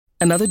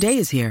Another day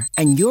is here,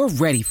 and you're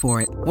ready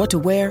for it. What to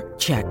wear?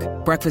 Check.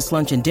 Breakfast,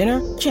 lunch, and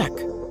dinner? Check.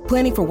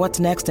 Planning for what's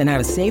next and how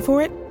to save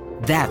for it?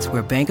 That's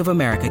where Bank of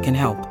America can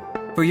help.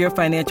 For your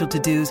financial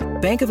to-dos,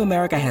 Bank of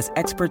America has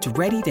experts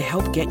ready to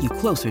help get you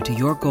closer to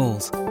your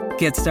goals.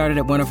 Get started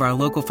at one of our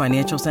local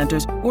financial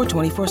centers or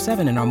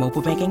 24/7 in our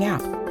mobile banking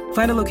app.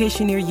 Find a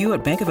location near you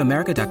at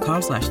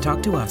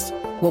bankofamerica.com/talktous.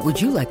 What would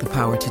you like the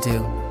power to do?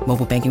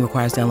 Mobile banking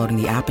requires downloading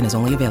the app and is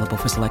only available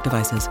for select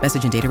devices.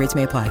 Message and data rates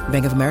may apply.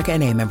 Bank of America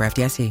N.A., member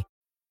FDIC.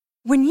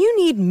 When you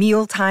need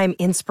mealtime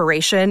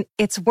inspiration,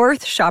 it's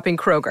worth shopping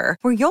Kroger,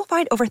 where you'll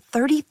find over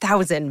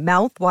 30,000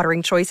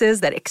 mouth-watering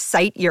choices that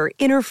excite your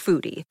inner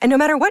foodie. And no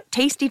matter what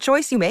tasty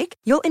choice you make,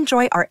 you'll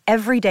enjoy our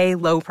everyday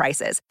low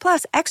prices,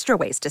 plus extra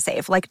ways to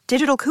save, like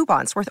digital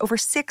coupons worth over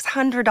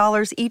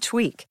 $600 each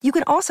week. You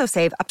can also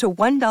save up to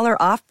 $1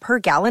 off per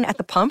gallon at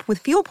the pump with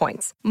fuel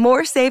points.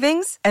 More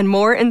savings and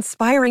more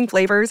inspiring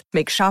flavors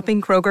make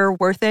shopping Kroger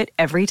worth it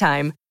every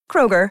time.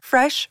 Kroger,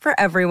 fresh for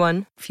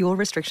everyone. Fuel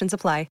restrictions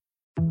apply.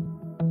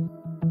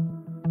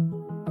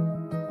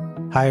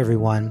 Hi,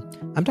 everyone.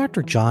 I'm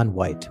Dr. John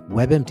White,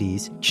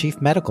 WebMD's Chief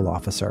Medical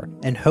Officer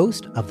and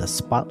host of the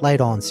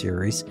Spotlight On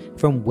series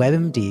from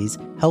WebMD's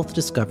Health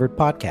Discovered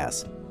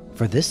podcast.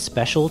 For this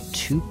special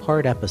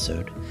two-part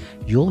episode,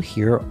 you'll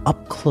hear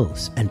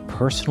up-close and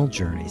personal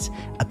journeys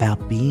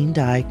about being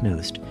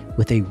diagnosed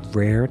with a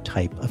rare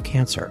type of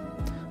cancer,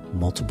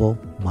 multiple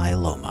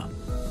myeloma.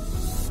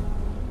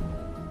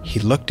 He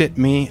looked at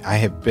me. I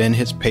have been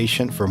his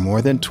patient for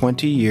more than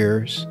 20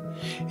 years.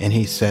 And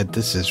he said,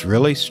 "This is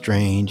really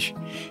strange.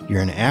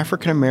 You're an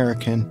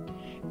African-American,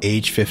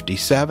 age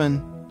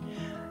 57.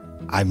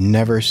 I've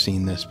never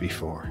seen this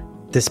before."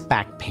 This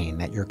back pain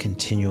that you're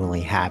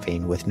continually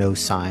having with no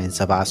signs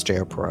of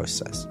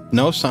osteoporosis.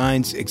 No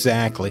signs,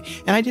 exactly.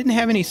 And I didn't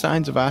have any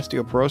signs of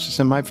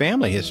osteoporosis in my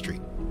family history.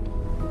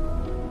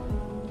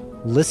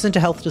 Listen to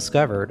Health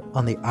Discovered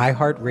on the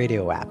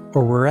iHeartRadio app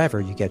or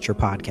wherever you get your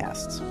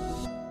podcasts.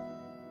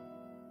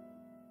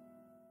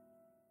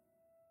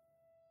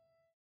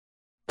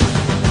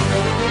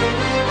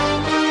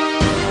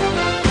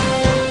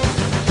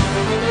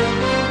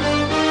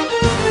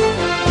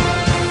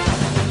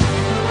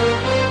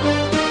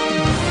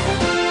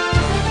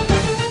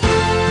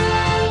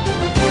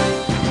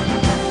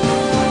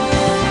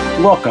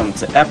 Welcome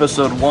to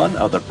episode 1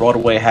 of the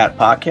Broadway Hat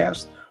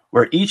Podcast,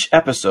 where each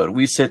episode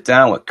we sit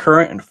down with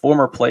current and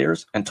former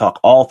players and talk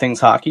all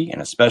things hockey,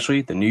 and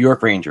especially the New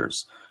York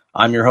Rangers.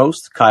 I'm your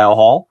host, Kyle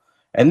Hall,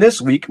 and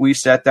this week we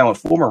sat down with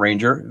former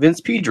Ranger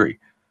Vince Pedrie.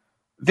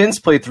 Vince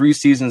played 3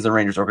 seasons in the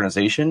Rangers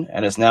organization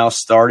and has now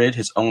started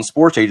his own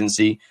sports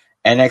agency,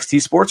 NXT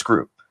Sports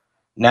Group.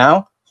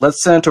 Now,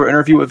 let's send to our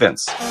interview with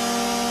Vince.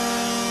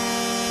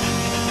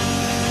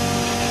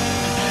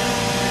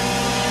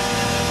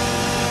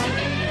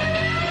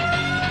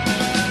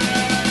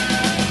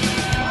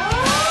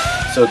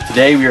 So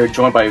today we are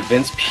joined by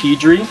Vince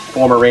Pedrie,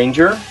 former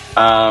Ranger,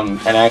 and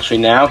actually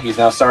he's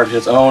now started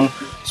his own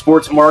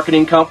sports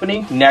marketing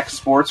company, Next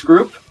Sports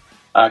Group.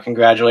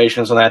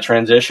 Congratulations on that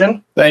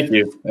transition. Thank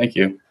you.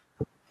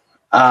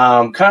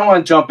 Kind of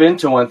want to jump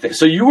into one thing.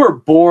 So you were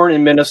born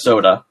in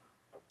Minnesota.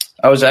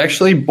 I was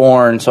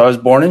born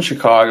in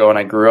Chicago and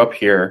I grew up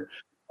here.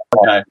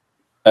 Okay.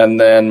 And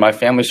then my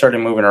family started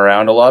moving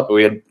around a lot, but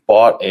we had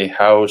bought a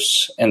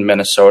house in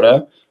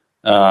Minnesota.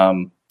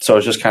 So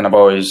it's just kind of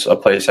always a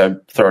place I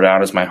throw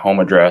down as my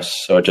home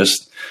address. So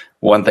just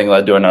one thing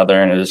led to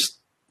another, and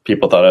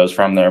people thought I was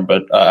from there.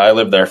 But I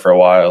lived there for a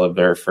while. I lived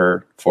there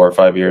for 4 or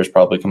 5 years,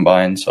 probably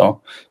combined.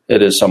 So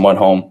it is somewhat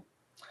home.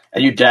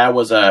 And your dad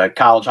was a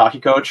college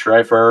hockey coach,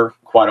 right, for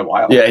quite a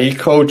while? Yeah, he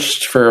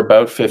coached for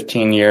about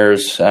 15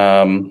 years,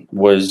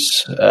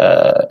 was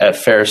at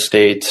Fair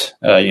State,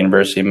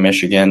 University of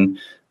Michigan,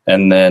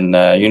 and then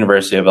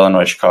University of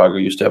Illinois Chicago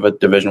used to have a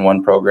Division I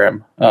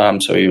program.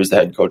 So he was the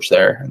head coach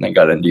there and then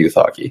got into youth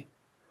hockey.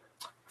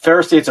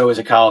 Ferris State's always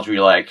a college where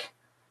you're like,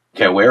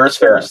 okay, where is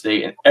Ferris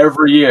State? And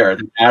every year,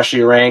 they're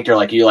nationally ranked, or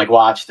like you like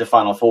watch the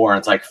Final Four, and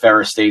it's like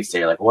Ferris State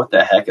State. Like, what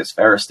the heck is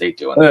Ferris State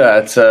doing? Yeah,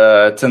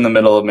 it's in the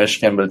middle of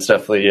Michigan, but it's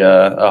definitely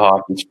a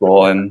hockey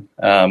school, and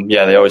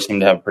they always seem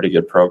to have a pretty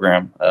good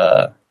program.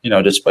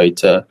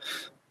 Despite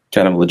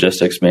kind of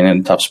logistics being in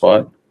a tough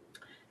spot.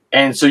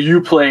 And so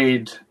you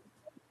played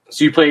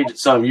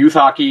some youth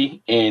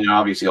hockey, and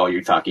obviously all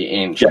youth hockey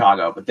in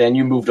Chicago, but then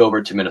you moved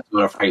over to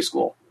Minnesota for high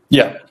school.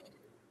 Yeah.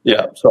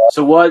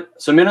 So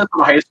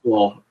Minnesota high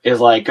school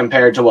is like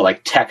compared to what,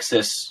 like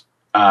Texas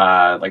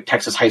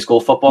high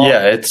school football?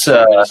 Yeah, it's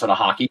Minnesota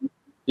hockey.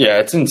 Yeah,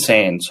 it's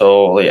insane.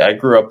 So I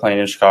grew up playing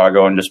in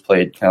Chicago and just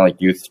played kind of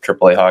like youth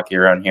AAA hockey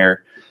around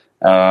here.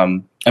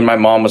 And my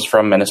mom was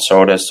from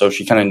Minnesota, so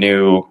she kind of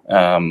knew,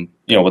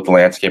 what the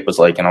landscape was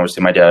like. And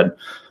obviously my dad,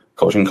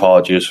 coaching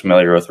college, he was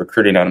familiar with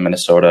recruiting out of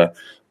Minnesota.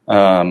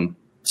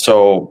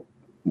 So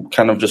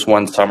kind of just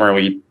one summer,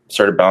 we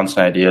started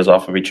bouncing ideas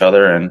off of each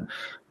other and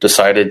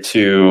decided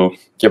to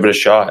give it a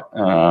shot.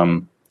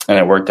 And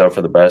it worked out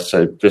for the best.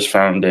 I just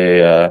found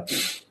a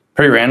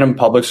pretty random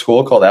public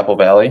school called Apple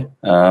Valley.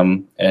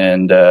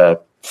 And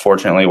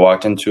fortunately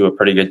walked into a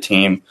pretty good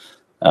team.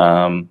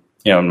 In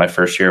my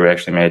first year, we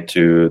actually made it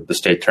to the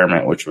state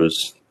tournament, which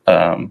was,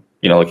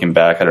 looking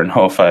back, I don't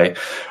know if I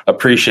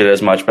appreciate it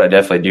as much, but I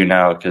definitely do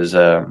now because,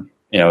 it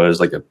was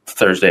like a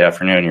Thursday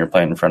afternoon. You're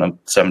playing in front of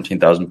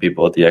 17,000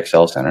 people at the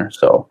XL Center.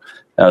 So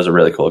that was a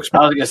really cool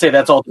experience. I was going to say,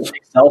 that's all the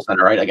XL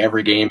Center, right? Like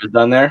every game is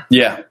done there?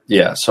 Yeah.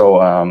 So,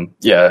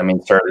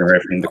 starting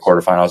right from the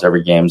quarterfinals,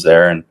 every game's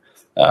there. And,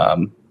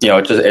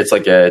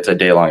 it's a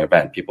day-long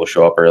event. People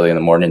show up early in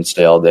the morning,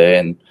 stay all day.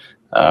 And,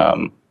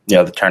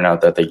 the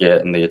turnout that they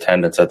get and the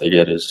attendance that they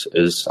get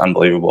is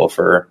unbelievable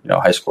for,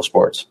 high school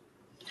sports.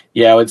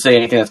 Yeah, I would say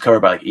anything that's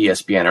covered by like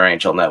ESPN or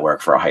NHL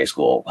Network for a high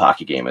school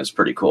hockey game is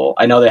pretty cool.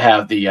 I know they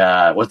have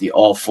the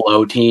All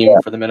Flow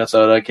team for the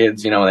Minnesota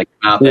kids, when they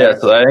come out there. Yeah,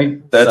 so I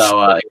think that's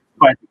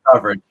quite the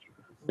coverage.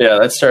 Yeah,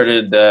 that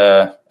started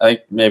I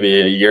think maybe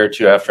a year or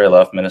two after I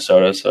left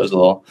Minnesota, so I was a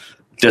little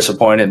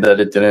disappointed that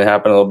it didn't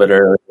happen a little bit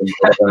earlier.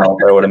 I don't know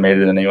if I would have made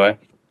it anyway.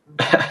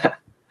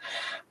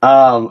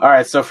 All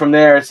right, so from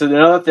there,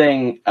 another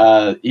thing,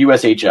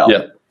 USHL.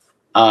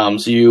 Yeah.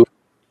 So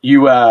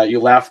you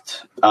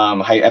left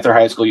after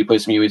high school. You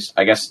played some US.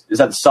 I guess is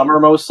that the summer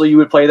mostly you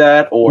would play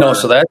that, or no?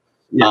 So that's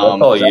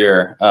all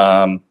year.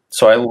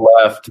 So I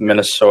left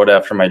Minnesota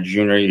after my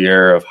junior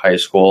year of high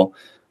school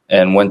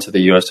and went to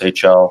the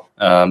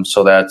USHL.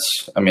 So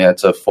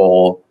that's a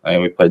full.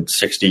 We played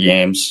 60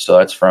 games. So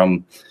that's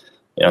from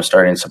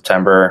starting in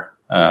September,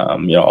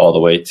 all the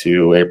way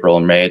to April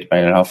and May,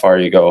 depending on how far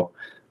you go.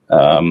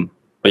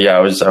 But yeah, I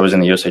was in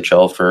the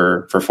USHL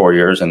for 4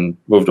 years and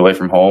moved away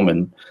from home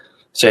and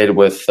stayed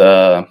with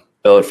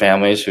billet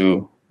families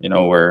who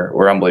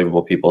were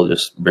unbelievable people,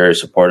 just very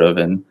supportive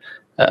and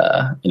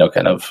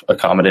kind of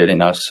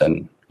accommodating us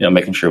and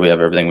making sure we have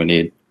everything we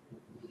need.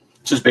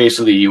 Just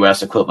basically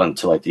U.S. equivalent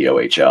to like the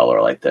OHL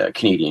or like the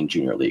Canadian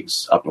junior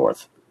leagues up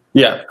north.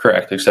 Yeah,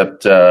 correct.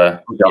 Except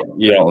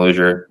you don't lose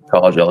your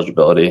college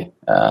eligibility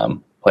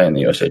playing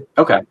the USA.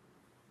 Okay.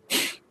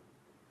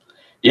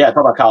 Yeah,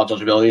 talk about college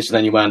eligibility. So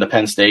then you went on to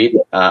Penn State.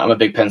 I'm a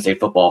big Penn State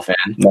football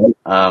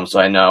fan. So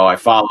I know I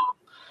follow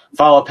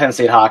Penn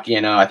State hockey.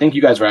 And I think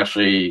you guys were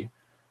actually,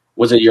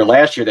 was it your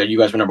last year that you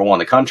guys were number one in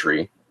the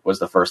country? Was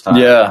the first time?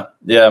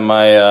 Yeah.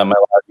 My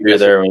last year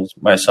there was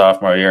my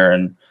sophomore year,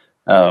 and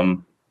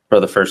for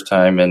the first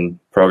time in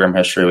program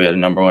history, we had a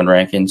number one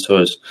ranking. So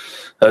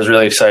that was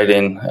really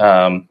exciting.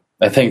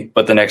 I think,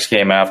 but the next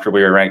game after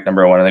we were ranked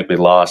number one, I think we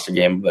lost a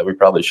game that we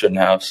probably shouldn't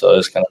have. So it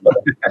was kind of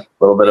a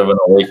little bit of an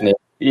awakening.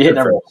 You hit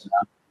number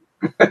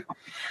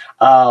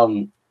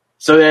one.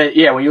 So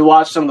when you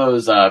watch some of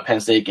those Penn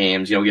State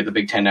games, we get the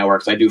Big Ten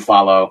networks. I do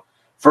follow.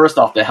 First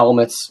off, the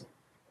helmets,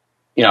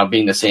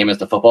 being the same as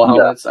the football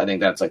helmets. Yeah. I think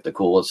that's like the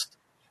coolest.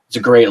 It's a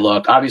great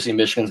look. Obviously,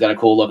 Michigan's got a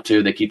cool look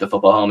too. They keep the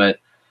football helmet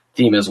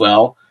theme as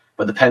well,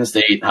 but the Penn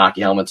State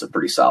hockey helmet's a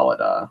pretty solid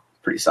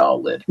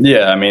lid.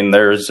 Yeah,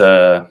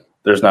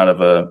 there's not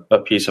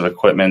a piece of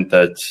equipment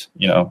that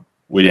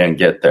we didn't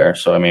get there.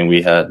 So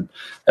we had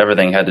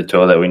everything head to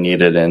toe that we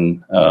needed,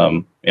 and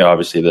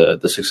obviously the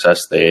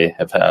success they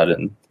have had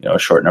in a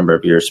short number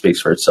of years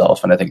speaks for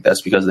itself. And I think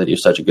that's because they do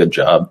such a good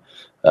job,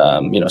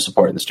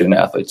 supporting the student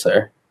athletes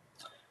there.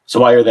 So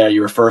while you're there,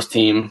 you were first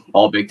team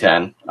All Big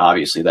Ten.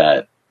 Obviously,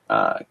 that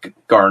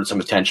garnered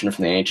some attention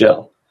from the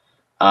NHL.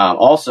 Yeah.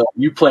 Also,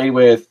 you played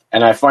with,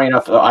 and funny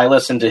enough, I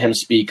listened to him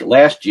speak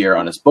last year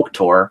on his book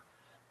tour.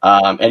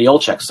 Eddie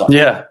Olczyk's son.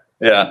 Yeah.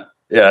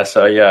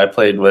 So I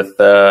played with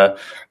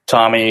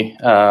Tommy.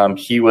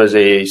 He was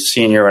a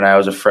senior when I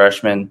was a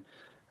freshman,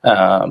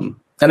 and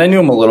I knew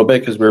him a little bit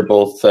because we were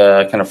both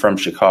kind of from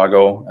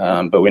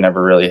Chicago, but we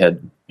never really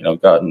had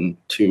gotten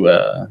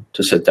to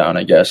sit down,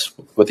 I guess,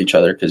 with each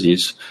other because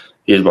he's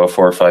about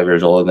 4 or 5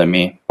 years older than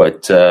me.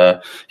 But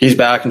he's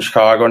back in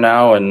Chicago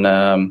now,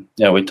 and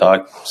we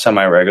talk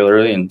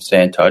semi-regularly and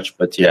stay in touch.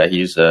 But yeah,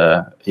 he's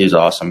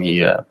awesome.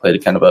 He played a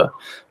kind of a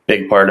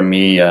big part of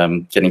me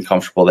getting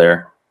comfortable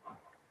there.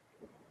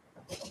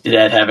 Did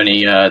Ed have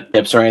any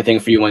tips or anything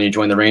for you when you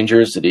joined the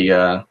Rangers? Did he?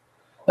 Not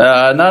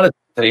a.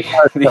 Did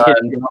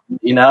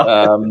he,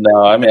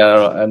 No,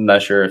 I'm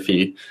not sure if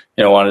he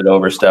wanted to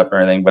overstep or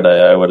anything, but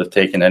I would have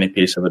taken any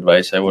piece of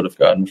advice I would have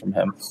gotten from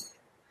him.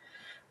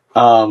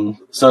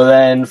 So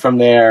then from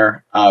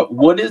there,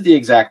 what is the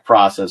exact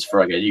process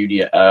for like a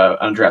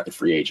undrafted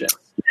free agent?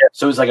 Yeah.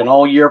 So it's like an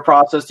all-year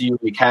process. Do you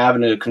have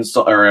an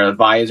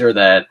advisor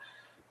that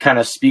kind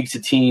of speaks to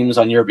teams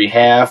on your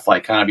behalf,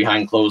 like kind of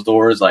behind closed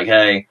doors, like,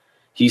 hey,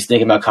 he's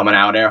thinking about coming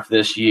out after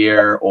this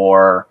year,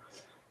 or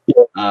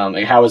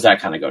how does that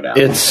kind of go down?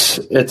 It's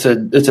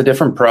a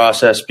different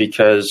process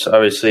because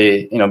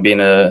obviously, being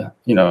a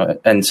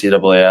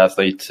NCAA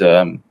athlete,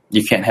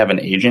 you can't have an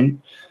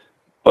agent,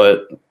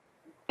 but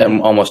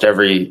almost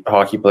every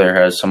hockey player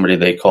has somebody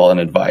they call an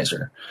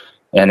advisor,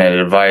 and an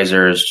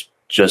advisor is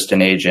just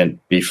an agent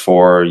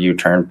before you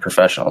turn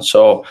professional.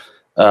 So,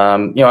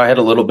 I had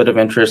a little bit of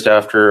interest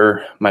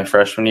after my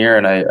freshman year,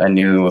 and I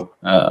knew,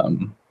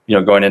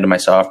 going into my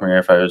sophomore year,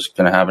 if I was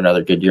going to have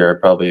another good year, I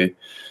probably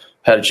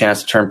had a chance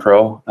to turn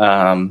pro.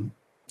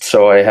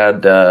 So I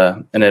had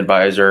an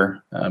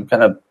advisor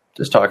kind of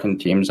just talking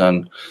to teams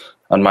on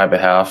my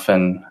behalf.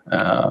 And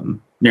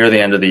near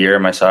the end of the year,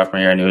 my sophomore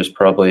year, I knew I was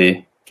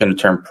probably going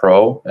to turn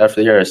pro after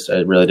the year. I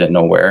really didn't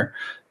know where,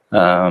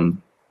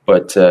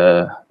 but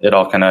it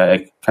all kind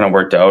of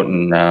worked out,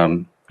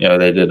 and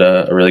they did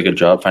a really good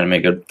job finding me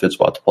a good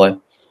spot to play.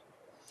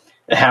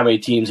 How many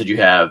teams did you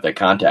have that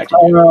contacted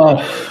you?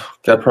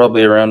 Got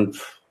probably around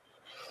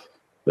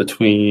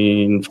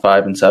between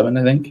 5 and 7,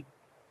 I think.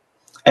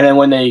 And then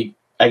when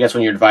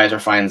your advisor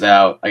finds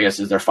out, I guess,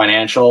 is there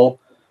financial?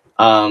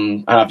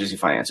 Obviously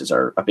finances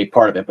are a big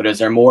part of it, but is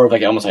there more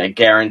of almost like a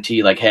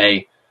guarantee, like,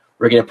 hey,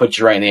 we're going to put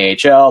you right in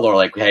the AHL, or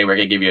like, hey, we're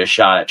going to give you a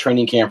shot at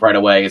training camp right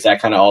away? Is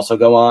that kind of also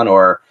go on,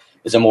 or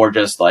is it more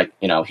just like,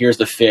 here's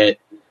the fit,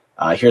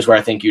 here's where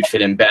I think you'd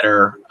fit in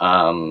better?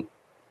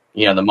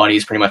 The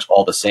money's pretty much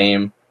all the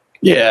same.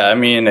 Yeah, I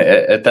mean,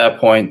 at that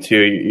point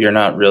too, you're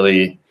not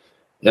really,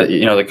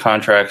 the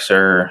contracts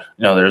are,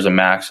 there's a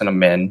max and a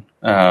min,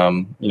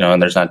 and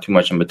there's not too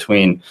much in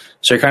between.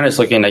 So you're kind of just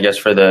looking, I guess,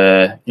 for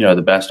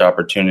the best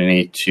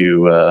opportunity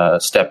to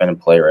step in and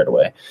play right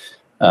away.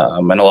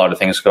 And a lot of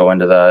things go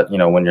into that,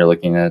 when you're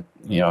looking at,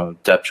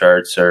 depth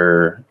charts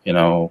or,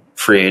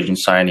 free agent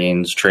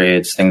signings,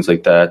 trades, things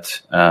like that,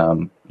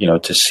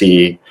 to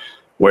see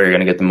where you're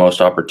going to get the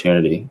most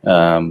opportunity.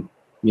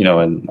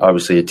 And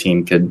obviously a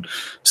team could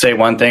say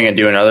one thing and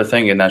do another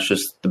thing, and that's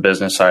just the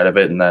business side of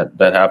it. And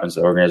that happens.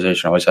 The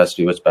organization always has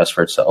to do what's best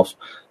for itself.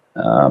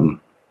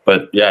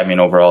 But yeah, I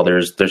mean, overall,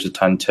 there's a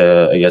ton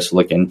to, I guess,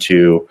 look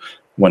into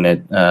when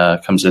it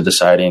comes to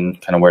deciding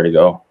kind of where to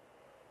go.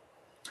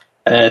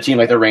 And a team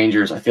like the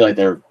Rangers, I feel like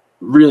they're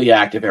really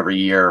active every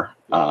year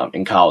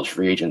in college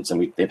free agents,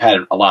 and they've had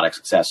a lot of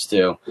success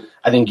too.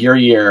 I think your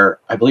year,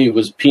 I believe,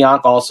 was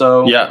Pionk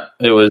also. Yeah,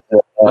 it was.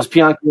 Was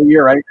Pionk your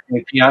year, right?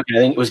 Pionk, I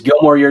think it was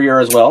Gilmore your year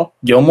as well.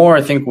 Gilmore,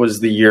 I think,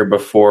 was the year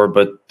before,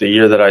 but the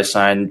year that I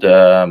signed,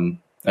 I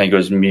think it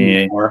was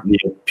me,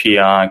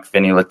 Pionk,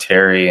 Vinny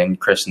Lettieri, and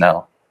Chris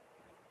Nell.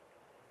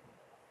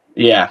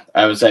 Yeah,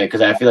 I would say,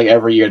 because I feel like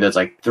every year there's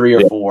like 3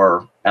 or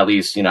 4 at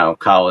least,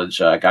 college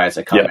guys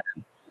that come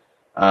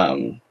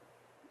in.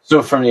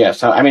 So talk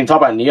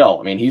about Neil.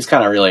 I mean, he's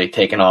kind of really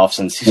taken off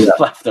since he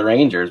left the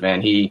Rangers,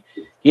 man. He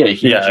had a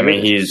huge year. I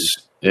mean,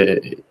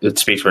 it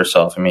speaks for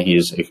itself. I mean,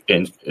 he's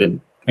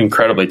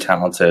incredibly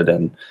talented,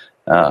 and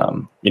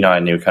I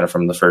knew kind of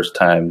from the first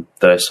time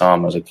that I saw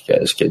him, I was like, yeah,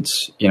 this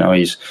kid's,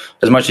 he's,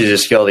 as much as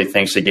he's skilled, he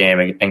thinks the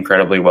game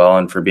incredibly well,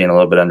 and for being a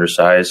little bit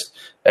undersized,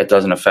 it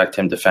doesn't affect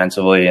him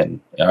defensively,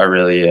 and I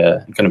really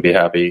going to be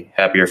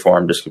happier for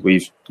him, just because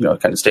we've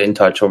kind of stayed in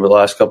touch over the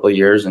last couple of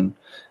years, and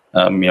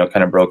kind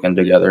of broken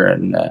together,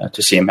 and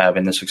to see him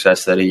having the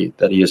success that he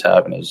is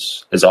having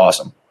is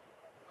awesome.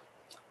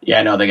 Yeah,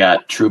 I know they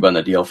got Trouba on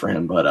the deal for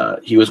him,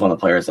 but he was one of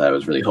the players that I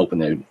was really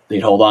hoping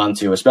they'd hold on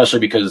to, especially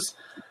because,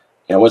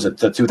 was it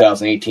the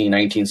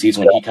 2018-19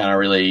 season when he kind of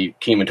really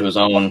came into his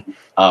own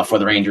for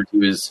the Rangers? He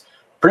was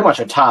pretty much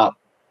a top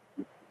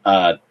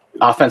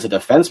offensive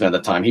defenseman at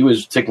the time. He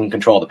was taking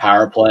control of the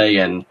power play,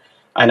 and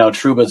I know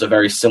Trouba's a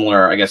very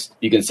similar, I guess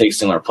you can say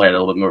similar player, a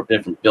little bit more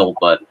different build,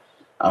 but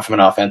from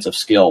an offensive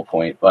skill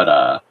point.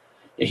 But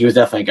he was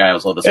definitely a guy who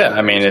was a little disappointed. Yeah,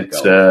 I mean, it's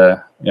at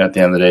the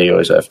end of the day, you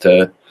always have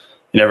to.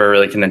 You never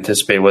really can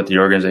anticipate what the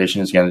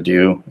organization is going to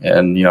do,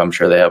 and I'm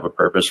sure they have a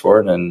purpose for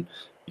it, and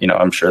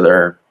I'm sure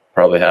they're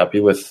probably happy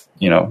with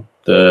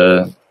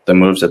the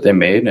moves that they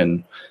made,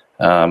 and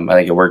I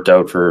think it worked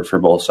out for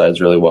both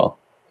sides really well.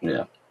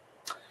 Yeah.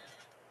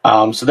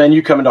 So then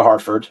you come into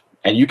Hartford,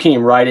 and you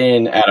came right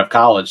in out of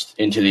college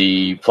into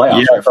the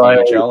playoffs for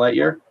the NHL that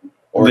year.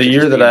 Or the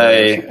year that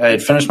I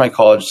had finished my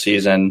college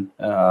season,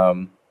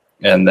 and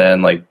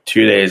then like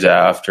 2 days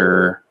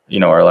after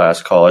our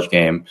last college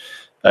game,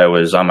 I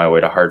was on my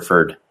way to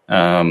Hartford,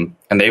 and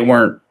they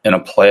weren't in a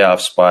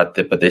playoff spot,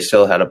 but they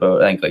still had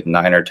about, I think, like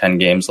 9 or 10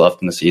 games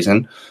left in the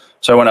season.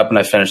 So I went up and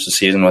I finished the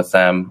season with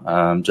them,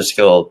 just to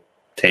get a little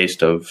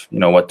taste of,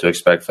 what to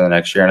expect for the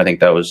next year. And I think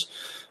that was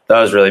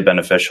really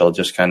beneficial,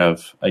 just kind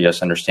of, I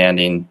guess,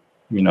 understanding,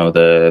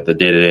 the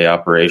day-to-day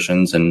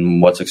operations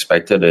and what's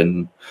expected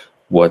and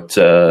what,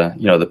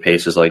 the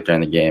pace is like during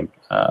the game.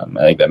 I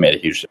think that made a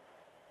huge difference.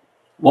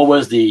 What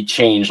was the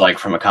change like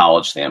from a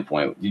college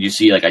standpoint? Did you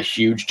see like a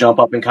huge jump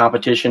up in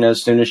competition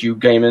as soon as you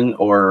came in,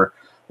 or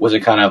was it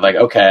kind of like,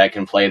 okay, I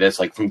can play this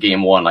like from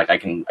game one, like I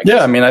can?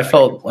 I mean, I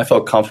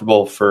felt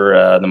comfortable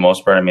for the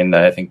most part. I mean,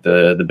 I think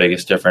the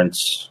biggest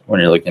difference when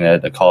you're looking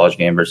at a college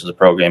game versus a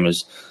pro game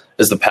is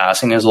the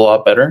passing is a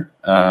lot better,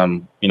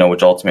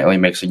 which ultimately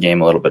makes the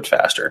game a little bit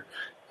faster.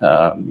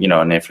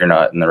 And if you're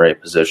not in the right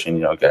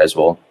position, guys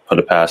will put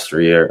a pass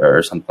through you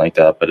or something like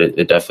that, but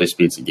it definitely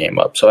speeds the game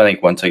up. So I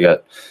think once I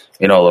got,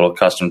 a little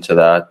accustomed to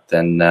that,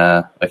 then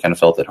I kind of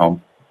felt at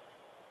home.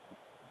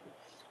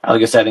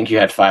 Like I said, I think you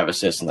had 5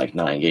 assists in like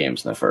 9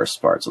 games in the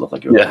first part, so it looked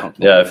like you were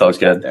comfortable. Yeah, it felt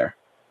good there.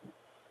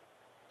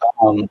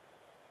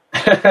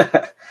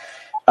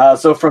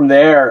 So from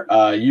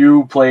there,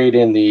 you played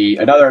in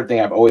another thing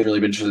I've always really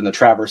been interested in, the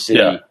Traverse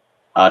City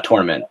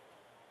tournament.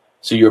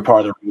 So you were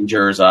part of the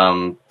Rangers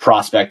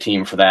prospect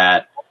team for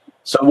that.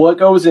 So what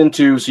goes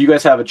into? So you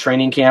guys have a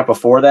training camp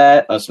before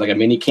that, so like a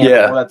mini camp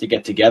before that to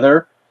get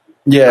together.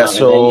 Yeah.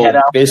 So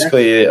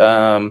basically,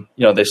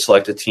 they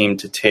select a team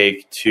to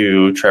take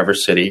to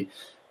Traverse City,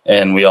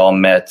 and we all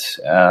met,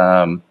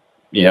 in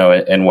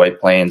White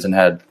Plains and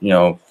had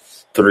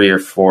 3 or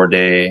 4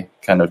 day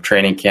kind of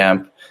training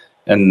camp,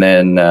 and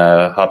then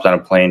hopped on a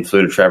plane,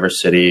 flew to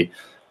Traverse City,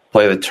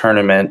 play the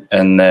tournament,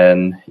 and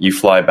then you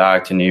fly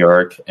back to New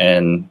York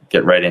and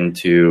get right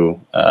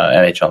into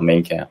NHL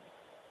main camp.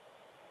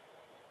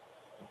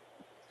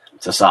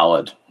 It's a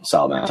solid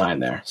amount of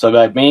time there. So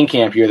by main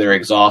camp, you're there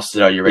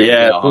exhausted. Are you ready to go?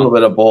 Yeah, a little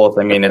bit of both.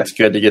 I mean, it's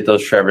good to get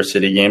those Traverse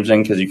City games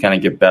in because you kind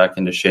of get back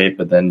into shape.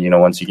 But then,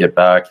 once you get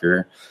back,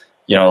 you're,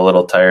 a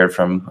little tired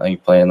from, I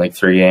think, playing like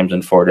 3 games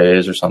in 4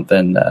 days or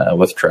something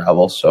with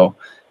travel. So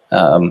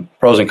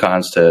pros and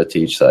cons to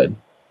each side.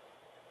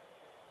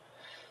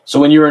 So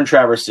when you were in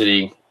Traverse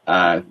City,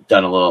 done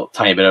a little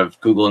tiny bit of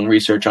Googling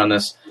research on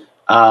this,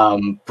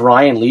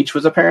 Brian Leach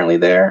was apparently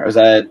there. Was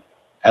that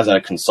as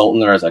a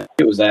consultant or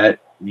was that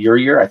your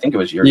year? I think it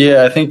was your year.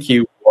 Yeah, I think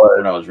he was.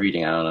 When I was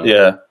reading, I don't know.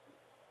 Yeah.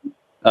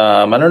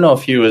 I don't know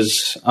if he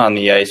was on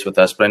the ice with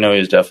us, but I know he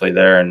was definitely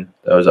there, and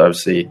that was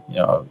obviously,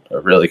 a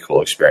really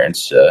cool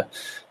experience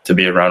to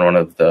be around one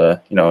of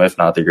the, if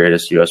not the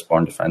greatest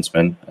U.S.-born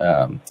defensemen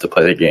to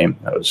play the game.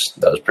 That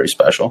was pretty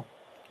special.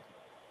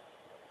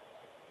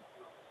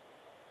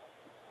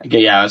 Okay,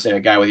 yeah, I would say a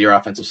guy with your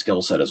offensive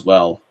skill set as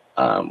well.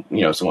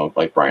 Someone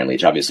like Brian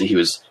Leach. Obviously, he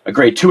was a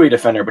great two-way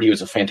defender, but he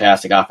was a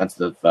fantastic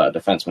offensive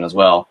defenseman as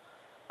well.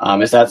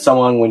 Is that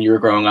someone when you were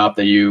growing up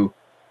that you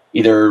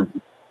either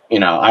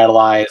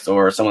idolized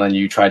or someone that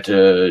you tried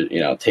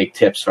to take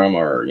tips from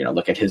or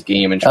look at his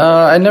game? And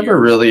I never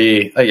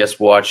really, I guess,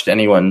 watched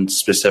anyone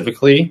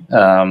specifically,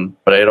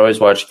 but I'd always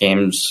watch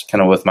games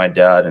kind of with my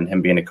dad and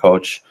him being a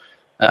coach.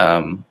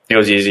 It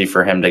was easy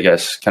for him to, I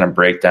guess, kind of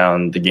break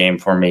down the game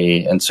for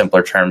me in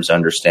simpler terms to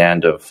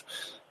understand of,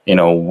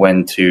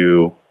 when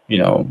to,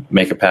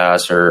 make a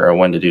pass or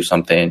when to do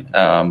something,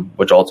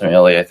 which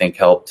ultimately I think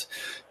helped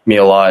me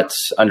a lot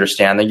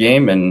understand the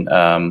game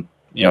and,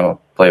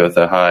 play with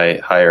a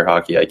higher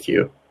hockey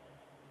IQ.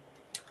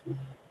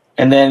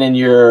 And then in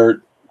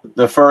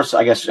the first,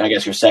 I guess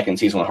your second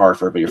season with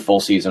Hartford, but your full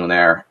season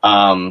there,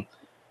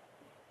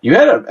 they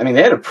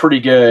had a pretty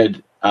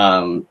good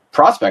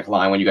prospect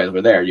line when you guys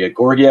were there. You had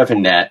Gorgiev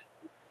and net,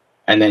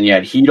 and then you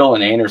had Hedel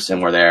and Anderson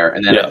were there,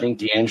 and then I think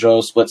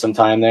D'Angelo split some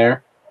time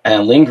there, and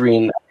then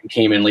Lindgren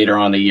came in later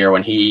on in the year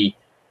when he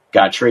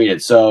got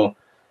traded. So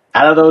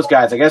out of those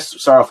guys, I guess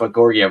start off with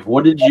Gorgiev.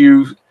 What did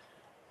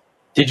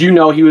you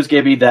know he was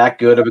going to be that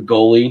good of a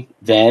goalie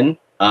then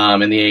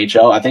in the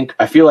AHL?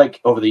 I feel like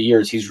over the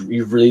years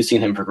you've really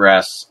seen him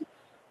progress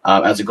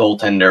as a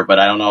goaltender, but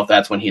I don't know if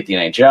that's when he hit the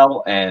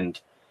NHL and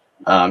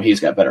he's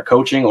got better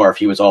coaching, or if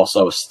he was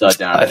also a stud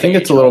down. I think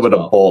it's a little bit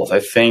of both. I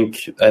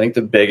think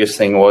the biggest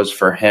thing was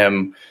for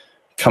him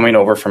coming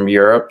over from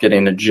Europe,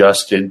 getting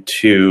adjusted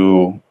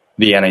to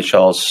the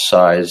NHL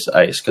size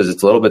ice, because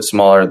it's a little bit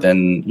smaller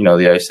than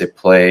the ice they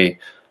play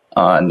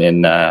on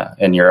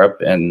in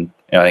Europe, and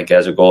I think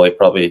as a goalie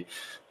probably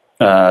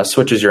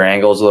switches your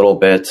angles a little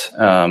bit.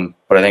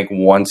 But I think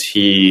once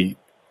he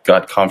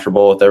got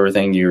comfortable with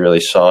everything, you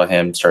really saw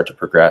him start to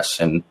progress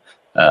and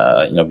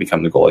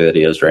become the goalie that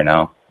he is right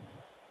now.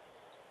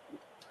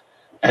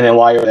 And then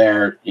while you're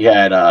there, you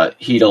had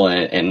Hedel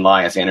and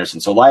Elias Anderson.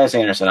 So Elias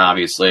Anderson,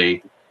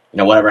 obviously,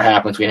 whatever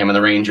happened between him and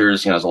the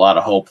Rangers, there's a lot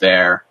of hope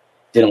there.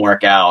 Didn't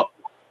work out.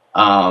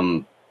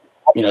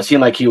 It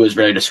seemed like he was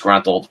very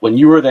disgruntled. When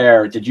you were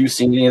there, did you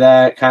see any of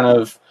that kind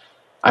of?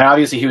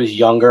 Obviously, he was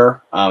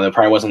younger. There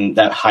probably wasn't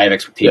that high of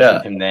expectation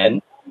of him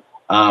then.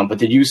 But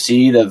did you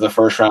see the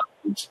first round,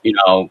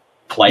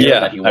 player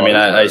that he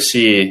was?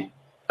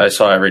 I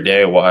saw every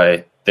day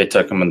why they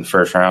took him in the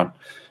first round.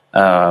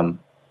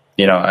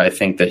 I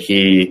think that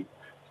he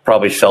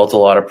probably felt a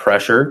lot of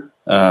pressure,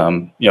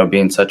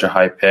 being such a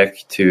high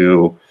pick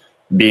to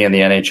be in the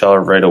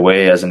NHL right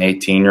away as an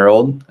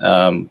 18-year-old,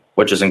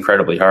 which is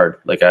incredibly hard.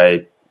 Like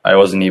I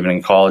wasn't even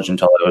in college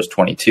until I was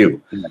 22.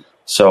 Mm-hmm.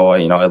 So,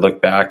 I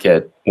look back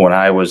at when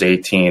I was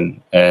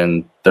 18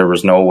 and there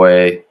was no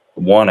way,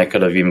 one, I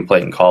could have even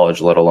played in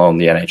college, let alone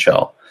the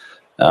NHL.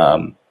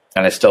 And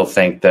I still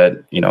think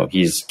that,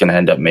 he's going to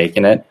end up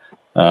making it.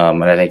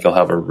 And I think he'll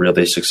have a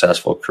really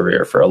successful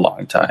career for a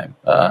long time.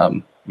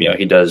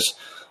 He does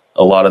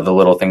a lot of the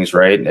little things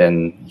right,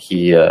 and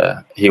he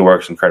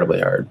works incredibly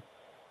hard.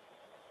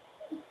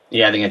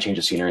 Yeah, I think a change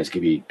of scenery is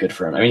going to be good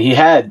for him. I mean, he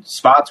had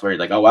spots where you're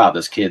like, oh, wow,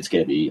 this kid's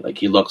going to be,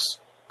 he looks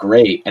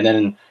great. And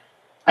then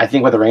I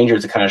think with the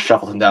Rangers, it kind of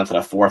shuffled him down to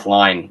the fourth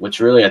line, which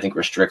really, I think,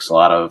 restricts a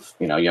lot of,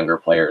 younger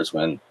players.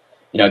 When,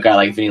 a guy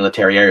like Vinny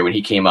Lettieri, when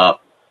he came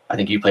up, I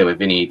think you played with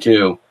Vinny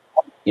too,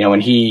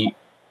 when he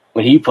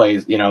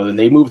plays, then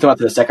they moved him up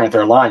to the second or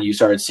third line, you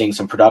started seeing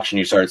some production,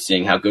 you started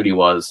seeing how good he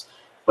was.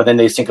 But then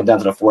they sink him down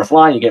to the fourth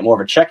line, you get more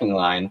of a checking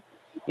line.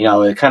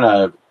 It kind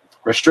of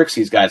restricts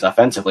these guys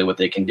offensively, what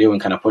they can do,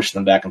 and kind of push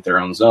them back into their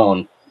own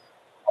zone.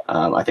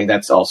 I think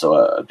that's also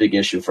a big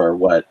issue for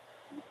what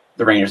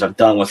the Rangers have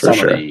done with For some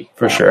sure. of the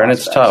For sure. And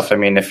it's prospects. tough. I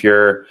mean, if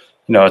you're,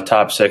 a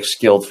top 6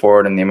 skilled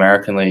forward in the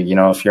American League,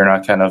 if you're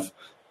not kind of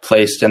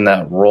placed in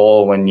that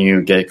role when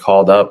you get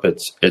called up,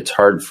 it's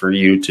hard for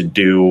you to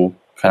do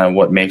kind of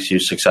what makes you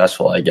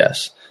successful, I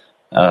guess.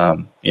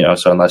 So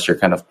unless you're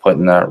kind of put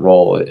in that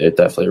role, it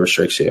definitely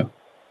restricts you.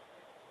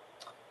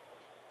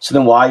 So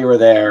then while you were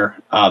there,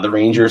 the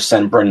Rangers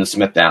sent Brendan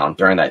Smith down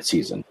during that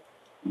season,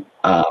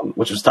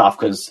 which was tough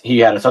because he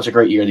had such a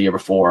great year the year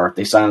before.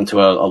 They signed him to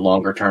a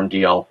longer-term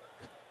deal.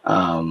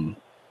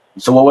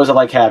 So what was it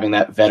like having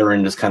that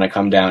veteran just kind of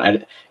come down?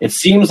 And it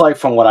seems like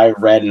from what I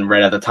read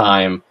at the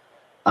time,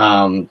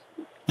 that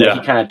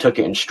he kind of took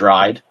it in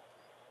stride.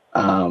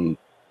 But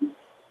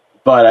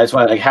I just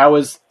wanted,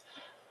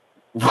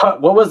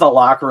 what was the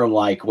locker room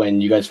like when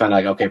you guys found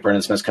out, okay,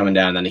 Brendan Smith's coming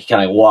down, and then he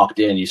kind of walked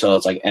in, you saw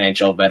this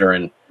NHL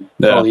veteran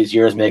all these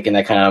years making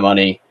that kind of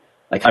money.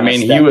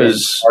 He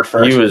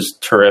was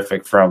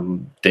terrific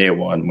from day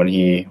one when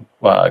he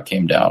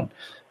came down.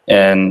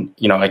 And,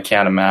 I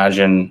can't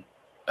imagine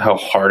how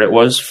hard it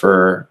was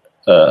for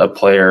a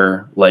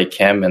player like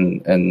him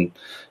and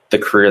the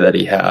career that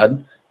he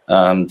had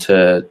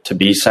to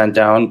be sent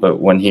down. But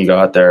when he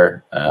got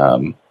there,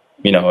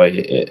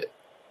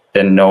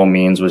 in no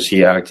means was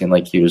he acting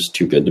like he was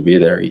too good to be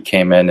there. He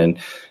came in and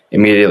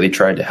immediately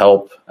tried to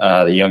help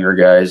the younger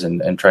guys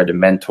and tried to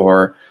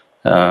mentor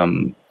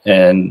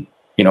and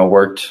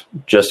worked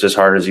just as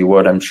hard as he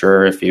would, I'm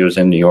sure, if he was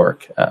in New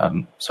York.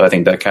 So I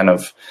think that kind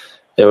of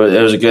it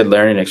was a good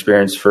learning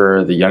experience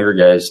for the younger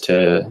guys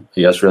to, I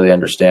guess, really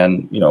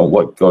understand,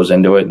 what goes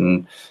into it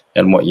and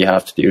what you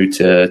have to do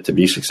to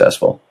be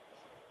successful.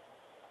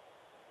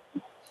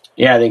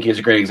 Yeah, I think he's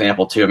a great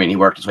example too. I mean, he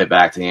worked his way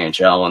back to the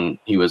NHL, and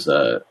he was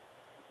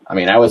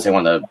I would say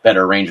one of the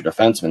better Ranger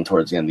defensemen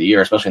towards the end of the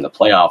year, especially in the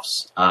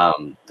playoffs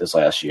this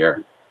last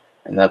year.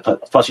 And that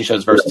plus he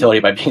shows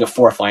versatility by being a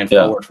fourth line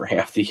forward for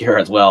half the year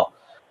as well,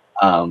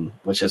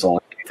 which is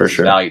only for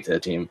sure value to the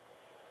team.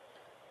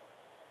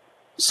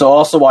 So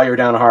also while you were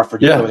down in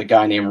Hartford, you were with a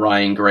guy named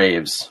Ryan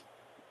Graves.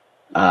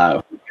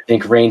 I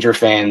think Ranger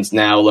fans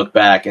now look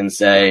back and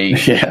say,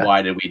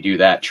 why did we do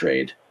that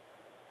trade?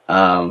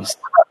 So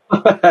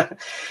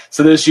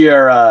this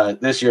year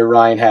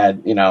Ryan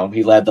had,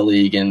 he led the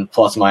league in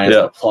plus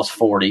minus plus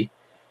 40,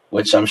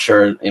 which I'm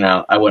sure,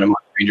 I wouldn't mind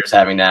Rangers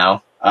having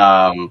now.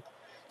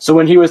 So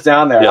when he was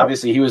down there,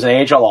 obviously he was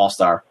an AHL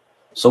All-Star.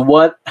 So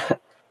what?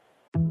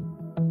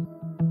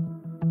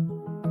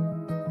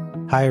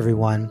 Hi,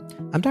 everyone.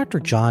 I'm Dr.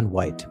 John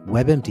White,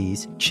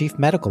 WebMD's Chief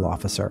Medical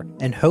Officer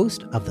and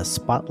host of the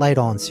Spotlight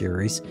On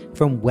series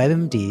from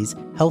WebMD's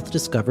Health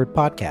Discovered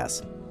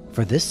podcast.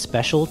 For this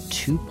special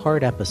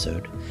 2-part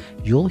episode,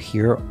 you'll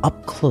hear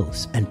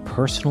up-close and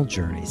personal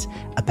journeys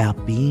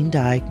about being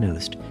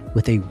diagnosed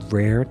with a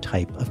rare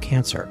type of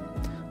cancer,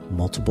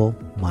 multiple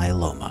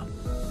myeloma.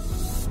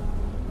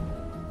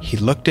 He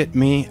looked at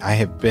me. I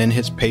have been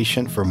his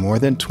patient for more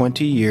than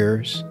 20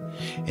 years,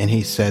 and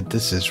he said,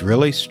 "This is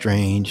really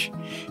strange.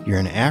 You're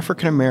an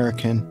African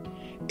American,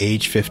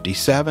 age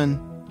 57.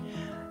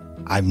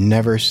 I've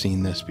never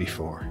seen this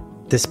before."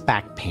 This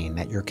back pain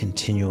that you're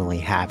continually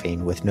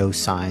having with no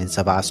signs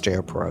of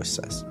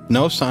osteoporosis.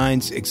 No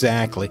signs,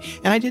 exactly.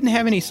 And I didn't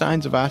have any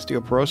signs of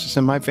osteoporosis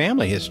in my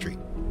family history.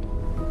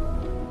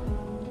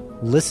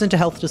 Listen to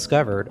Health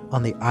Discovered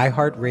on the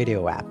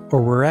iHeartRadio app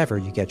or wherever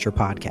you get your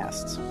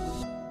podcasts.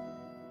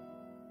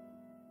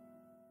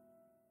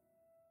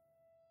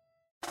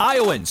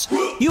 Iowans,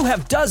 you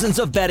have dozens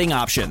of betting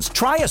options.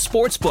 Try a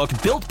sports book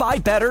built by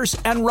bettors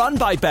and run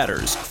by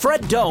bettors.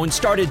 Fred Doan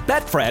started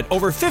Betfred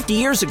over 50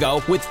 years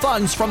ago with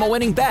funds from a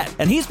winning bet,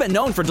 and he's been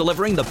known for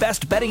delivering the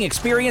best betting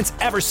experience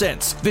ever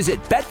since.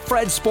 Visit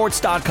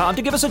betfredsports.com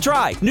to give us a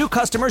try. New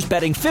customers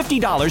betting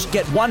 $50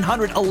 get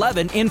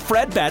 111 in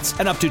Fred bets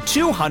and up to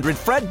 200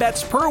 Fred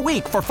bets per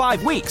week for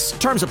 5 weeks.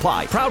 Terms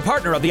apply. Proud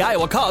partner of the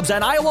Iowa Cubs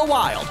and Iowa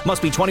Wild.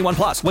 Must be 21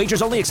 plus.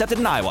 Wagers only accepted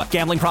in Iowa.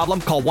 Gambling problem?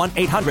 Call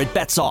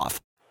 1-800-BETS-OFF.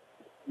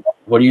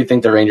 What do you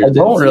think the Rangers did?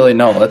 I don't really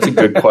know. That's a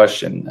good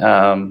question.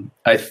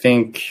 I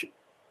think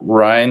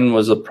Ryan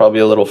was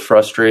probably a little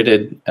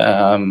frustrated,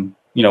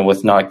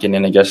 with not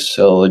getting, I guess,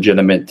 a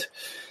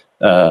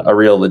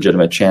real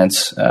legitimate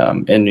chance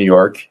in New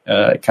York,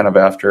 kind of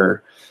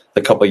after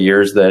the couple of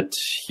years that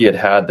he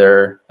had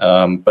there.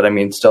 But I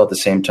mean, still at the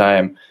same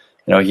time,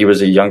 he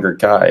was a younger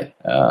guy,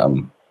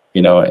 and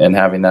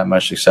having that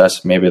much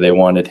success, maybe they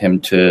wanted him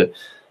to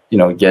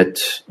get,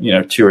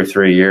 2 or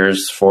 3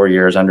 years, 4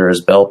 years under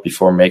his belt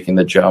before making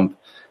the jump.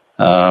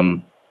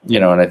 And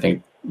I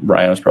think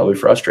Ryan was probably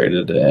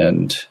frustrated.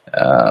 And,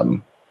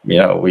 I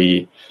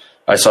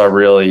saw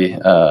really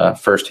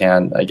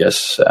firsthand, I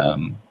guess,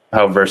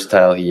 how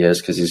versatile he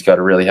is, because he's got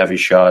a really heavy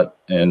shot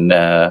and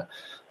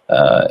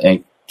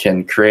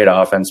can create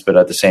offense. But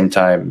at the same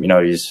time,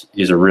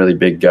 he's a really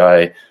big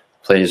guy,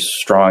 plays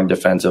strong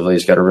defensively.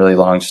 He's got a really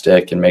long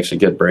stick and makes a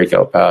good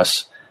breakout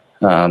pass.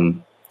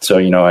 So,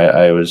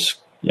 I was,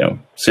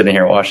 sitting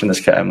here watching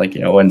this guy. I'm like,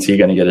 when's he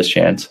going to get his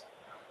chance?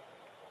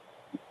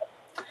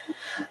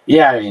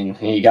 Yeah, I mean,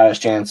 he got his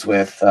chance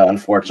with,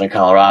 unfortunately,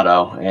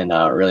 Colorado, and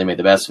really made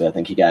the best of it. I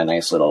think he got a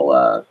nice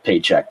little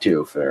paycheck,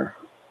 too, for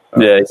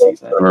the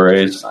season. A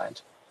raise.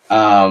 Signed.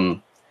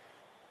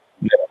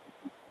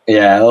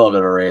 Yeah, a little bit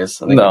of a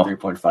raise. I think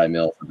 3.5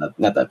 mil,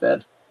 not that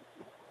bad.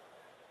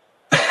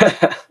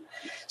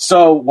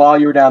 So while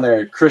you were down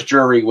there, Chris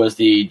Drury was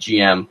the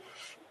GM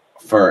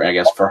for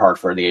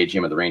Hartford, the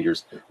AGM of the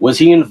Rangers. Was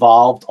he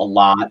involved a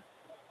lot?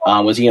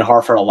 Was he in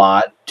Hartford a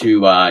lot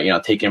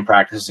to take in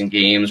practices and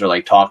games or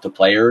like talk to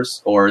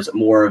players, or is it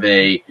more of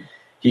a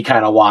he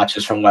kind of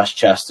watches from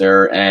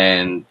Westchester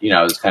and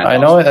is kind of? I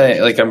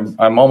know,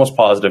 I'm almost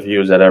positive he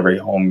was at every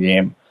home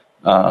game,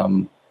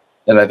 and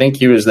I think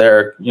he was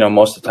there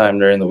most of the time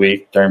during the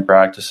week during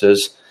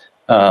practices.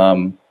 We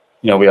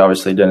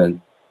obviously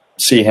didn't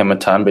see him a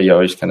ton, but you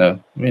always kind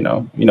of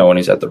when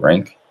he's at the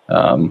rink.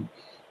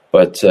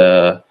 But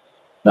no,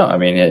 I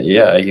mean,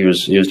 he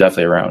was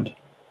definitely around.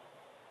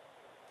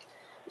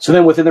 So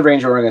then within the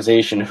Ranger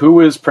organization, who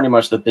is pretty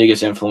much the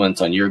biggest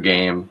influence on your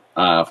game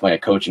from like a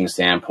coaching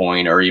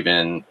standpoint, or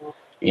even,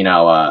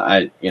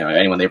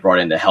 anyone they brought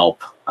in to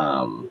help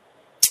for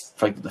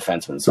like the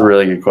defensemen? It's a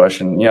really good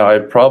question.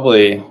 I'd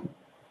probably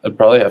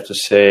have to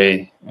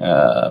say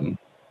Kevin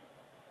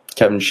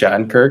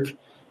Shattenkirk,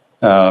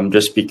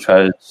 just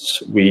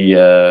because we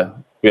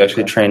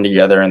actually trained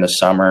together in the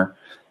summer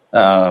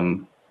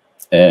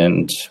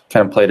and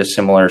kind of played a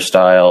similar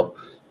style.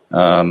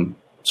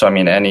 So, I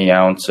mean, any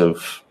ounce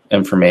of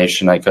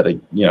information I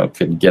could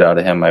get out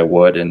of him, I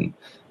would. And,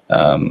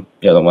 the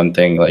one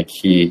thing, like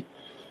he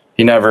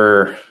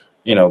never,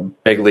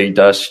 big leagued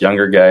us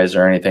younger guys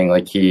or anything.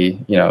 Like he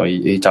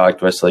talked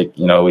to us like,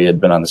 we had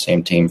been on the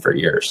same team for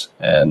years.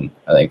 And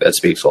I think that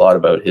speaks a lot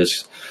about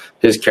his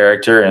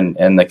character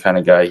and the kind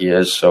of guy he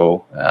is.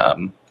 So,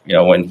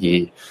 when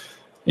he,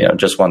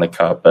 just won the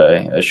cup,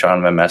 I shot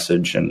him a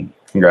message and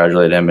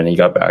congratulated him, and he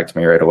got back to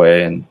me right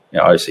away. And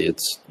obviously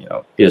it's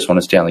he just won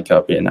a Stanley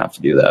Cup. He didn't have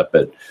to do that,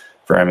 but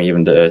for him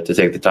even to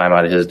take the time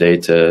out of his day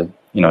to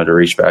to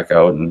reach back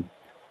out and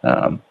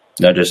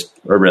just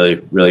a really,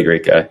 really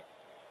great guy.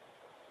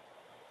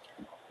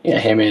 Yeah,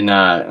 him and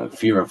a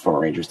few of our former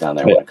Rangers down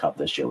there won a cup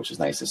this year, which is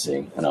nice to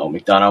see. I know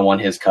McDonough won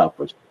his cup,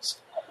 which is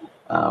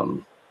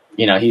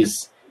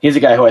he's a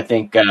guy who I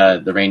think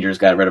the Rangers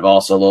got rid of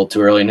also a little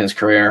too early in his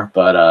career,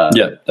 but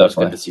it's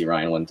good to see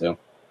Ryan win too.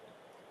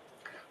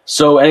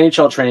 So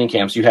NHL training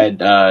camps, you had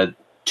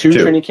two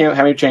training camps.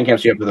 How many training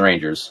camps do you have for the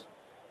Rangers?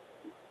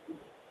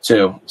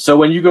 2. So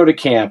when you go to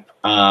camp,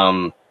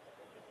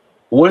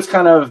 what is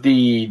kind of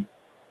the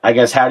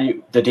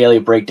daily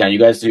breakdown? You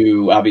guys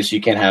do, obviously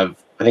you can't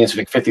have, I think it's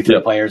like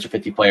 53 players or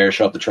 50 players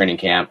show up to training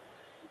camp,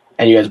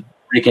 and you guys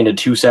break into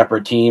 2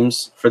 separate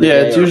teams for the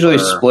day? It's usually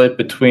split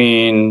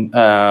between 2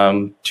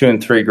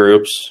 and 3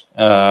 groups.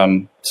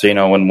 So,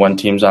 when one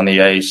team's on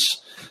the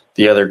ice,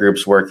 the other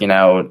group's working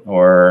out,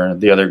 or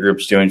the other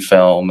group's doing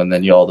film, and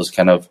then you all just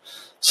kind of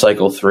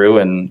cycle through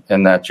and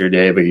that's your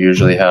day. But you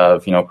usually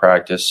have,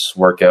 practice,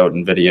 workout,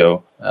 and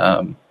video,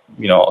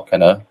 all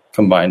kind of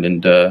combined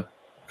into a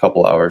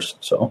couple hours.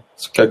 So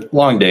it's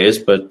long days,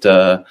 but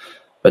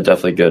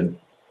definitely good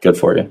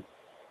for you.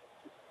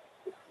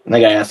 I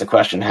think I asked the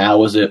question, how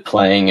was it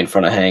playing in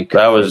front of Hank?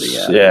 That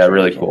was,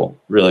 really cool.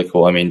 Really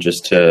cool. I mean,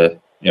 just to,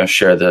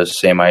 share the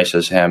same ice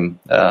as him,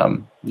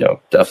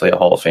 definitely a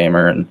Hall of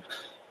Famer and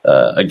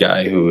a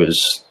guy who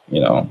is,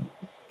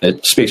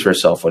 it speaks for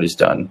itself what he's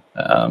done.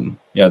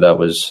 That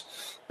was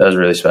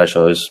really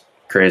special. It was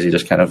crazy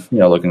just kind of,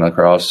 looking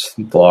across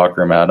the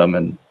locker room at him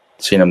and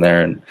seeing him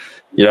there, and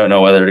you don't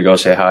know whether to go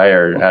say hi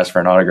or ask for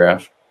an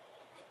autograph.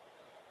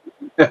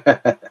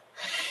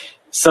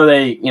 So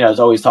they, has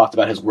always talked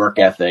about his work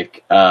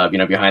ethic,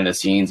 behind the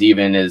scenes,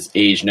 even his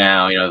age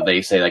now.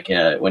 They say like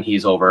when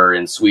he's over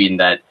in Sweden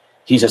that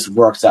he just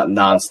works out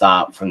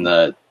nonstop from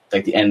the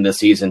end of the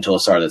season until the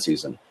start of the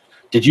season.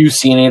 Did you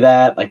see any of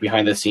that, like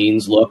behind the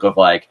scenes look of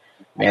like,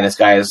 man, this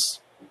guy's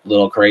a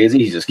little crazy?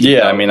 He's just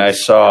going. I mean, I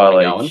saw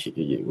like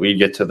we'd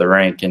get to the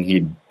rink and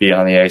he'd be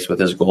on the ice with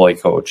his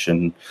goalie coach,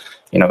 and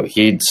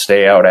he'd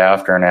stay out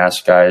after and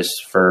ask guys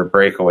for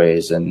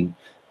breakaways, and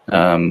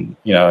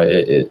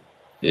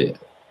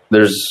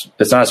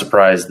it's not a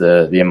surprise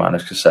the amount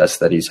of success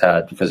that he's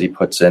had, because he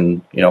puts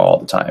in all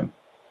the time.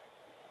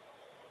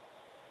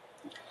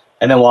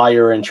 And then while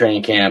you were in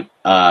training camp,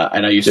 I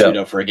know you suited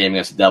up for a game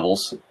against the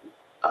Devils,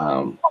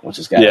 which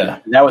is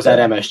that was at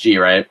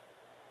MSG, right?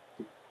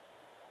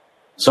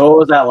 So what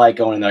was that like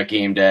going in that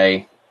game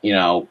day?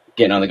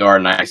 Getting on the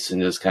Garden ice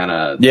and just kind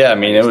of I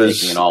mean it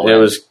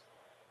was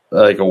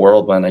like a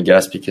whirlwind, I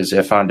guess, because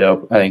I found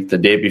out I think the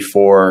day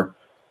before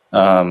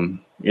I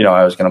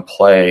was going to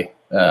play.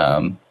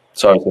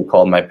 So I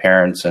called my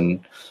parents,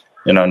 and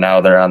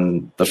now they're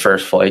on the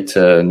first flight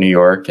to New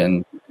York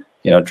and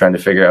trying to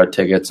figure out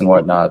tickets and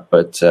whatnot.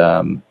 But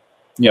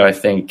I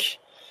think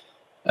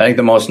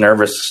the most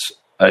nervous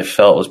I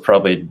felt was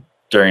probably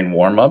during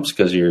warm-ups,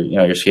 because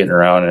you're skating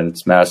around and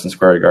it's Madison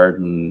Square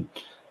Garden, and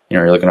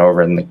you're looking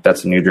over and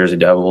that's the New Jersey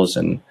Devils,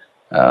 and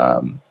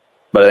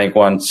But I think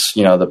once,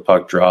 the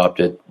puck dropped,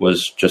 it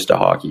was just a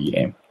hockey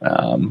game.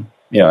 I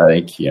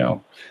think,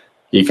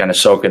 you kind of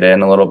soak it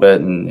in a little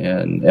bit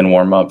in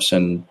warm-ups,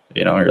 and,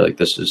 you're like,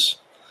 this is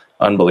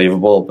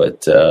unbelievable.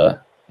 But,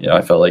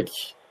 I felt like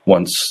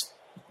once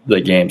the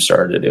game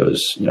started, it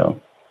was,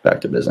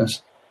 back to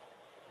business.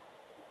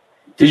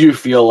 Did you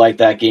feel like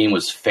that game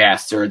was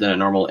faster than a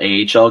normal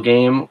AHL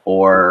game,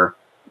 or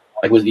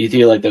do you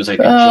feel like there was like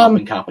a jump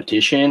in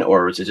competition,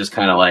 or was it just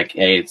kind of like,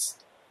 hey, this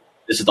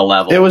is the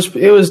level? It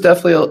was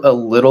definitely a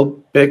little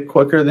bit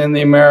quicker than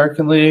the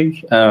American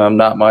League.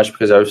 Not much,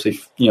 because obviously,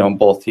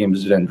 both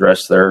teams didn't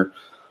dress their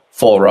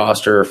full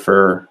roster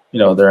for,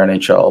 their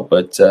NHL.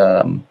 But,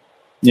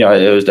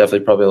 it was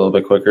definitely probably a little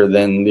bit quicker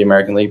than the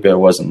American League, but it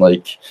wasn't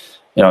like,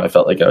 I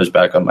felt like I was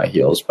back on my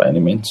heels by any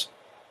means.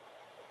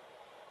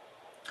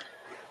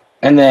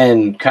 And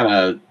then kind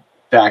of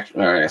back,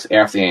 or I guess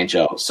after the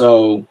NHL.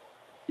 So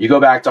you go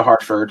back to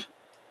Hartford,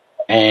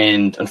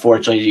 and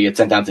unfortunately you get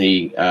sent down to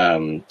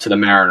the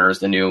Mariners,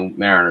 the new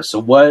Mariners. So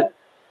what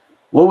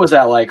was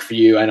that like for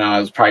you? I know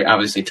it was probably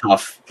obviously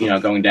tough,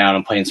 going down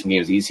and playing some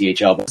games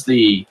ECHL. But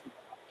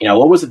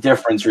what was the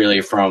difference really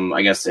from,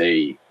 I guess,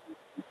 a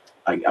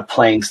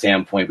playing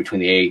standpoint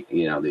between the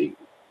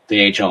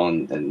AHL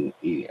and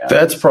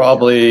that's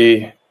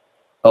probably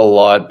a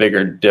lot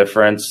bigger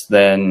difference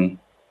than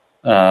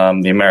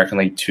the American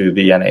League to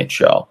the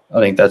NHL. I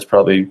think that's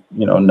probably,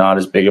 not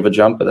as big of a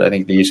jump, but I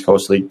think the East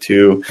Coast League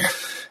to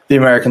the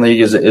American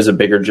League is a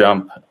bigger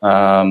jump.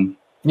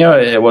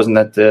 It wasn't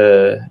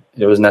that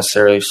it was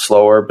necessarily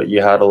slower, but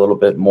you had a little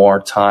bit more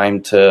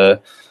time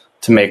to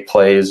make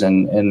plays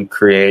and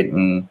create,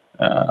 and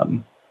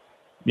it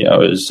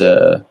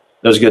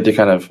was good to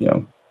kind of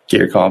get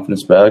your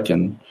confidence back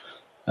and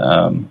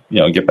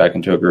get back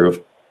into a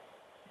groove.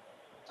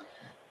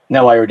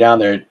 Now, while you were down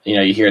there,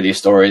 you hear these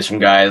stories from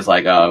guys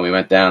like, oh, we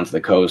went down to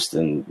the coast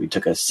and we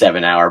took a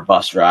 7-hour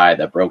bus ride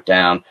that broke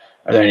down.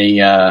 Are there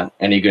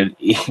any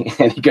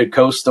good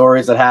coast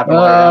stories that happened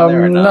while you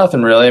were down there? Or no?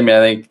 Nothing really. I mean, I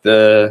think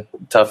the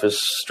toughest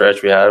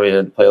stretch we had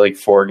to play like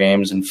 4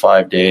 games in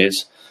 5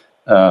 days.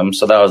 So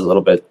that was a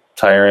little bit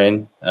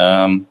tiring.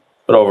 But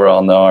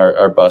overall, no,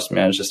 our bus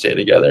managed to stay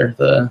together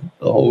the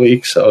whole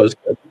week, so it was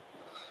good.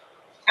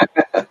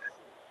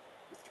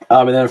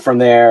 And then from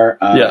there,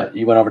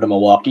 you went over to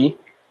Milwaukee.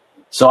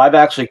 So I've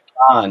actually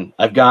gone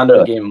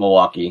to a game in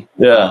Milwaukee.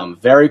 Yeah.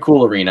 Very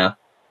cool arena.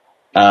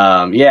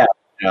 I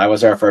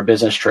was there for a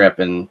business trip,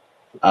 and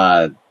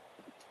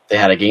they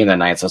had a game that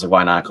night, so I was like,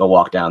 why not go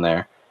walk down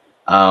there?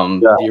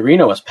 The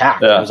arena was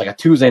packed. It was like a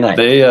Tuesday night.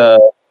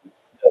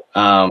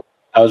 I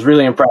was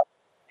really impressed.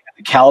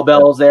 The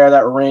cowbells there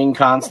that ring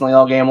constantly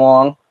all game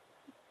long.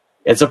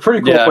 It's a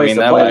pretty cool place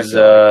to play.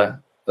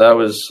 That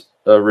was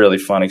a really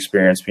fun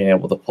experience being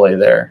able to play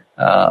there.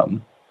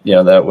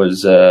 That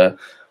was a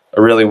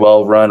really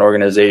well-run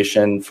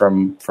organization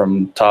from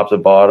top to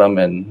bottom,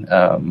 and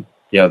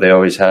they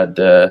always had,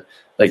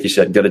 like you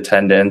said, good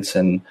attendance,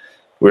 and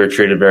we were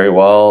treated very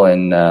well,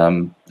 and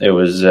it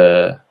was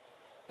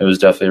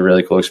definitely a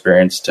really cool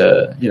experience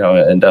to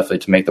and definitely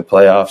to make the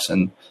playoffs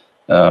and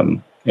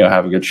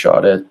have a good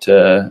shot at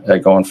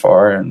going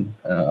far, and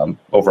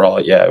overall,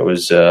 it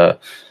was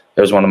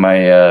one of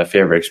my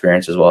favorite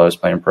experiences while I was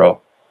playing pro.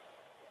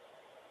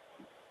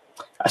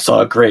 I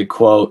saw a great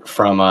quote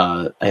from,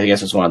 I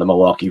guess it was one of the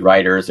Milwaukee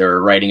writers. They were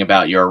writing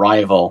about your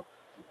arrival,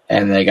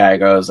 and the guy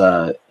goes,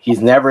 he's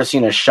never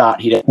seen a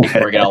shot he didn't think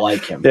we're going to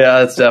like him.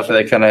 Yeah, that's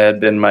definitely kind of had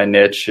been my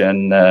niche,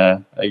 and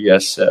I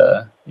guess,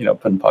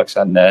 putting pucks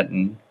on net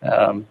and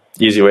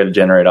easy way to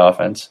generate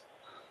offense.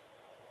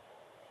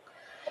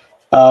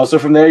 So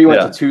from there you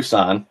went to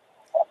Tucson.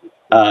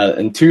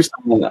 In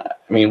Tucson, I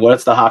mean,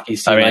 what's the hockey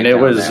scene like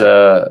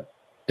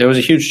it was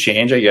a huge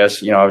change, I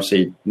guess.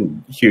 Obviously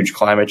huge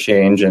climate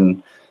change,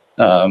 and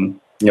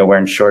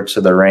wearing shorts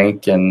to the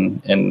rink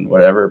and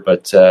whatever.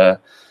 But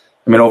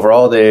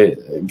overall, they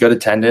good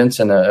attendance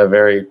and a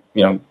very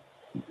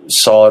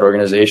solid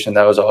organization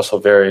that was also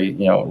very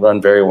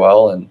run very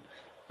well, and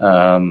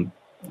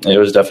it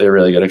was definitely a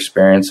really good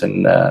experience,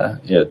 and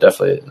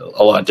definitely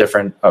a lot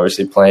different.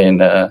 Obviously playing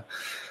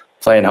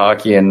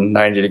hockey in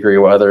 90-degree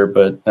weather,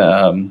 but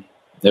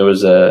it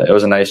was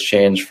a nice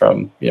change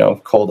from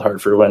cold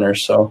Hartford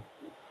winters. So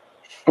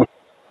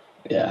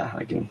yeah,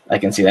 I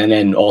can see that, and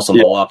then also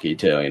Milwaukee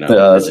too.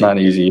 That's not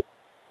easy.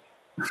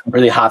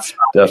 Really hot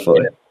spot.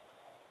 Definitely.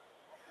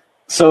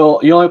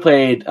 So you only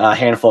played a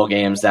handful of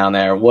games down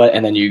there.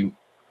 And then you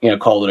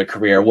called it a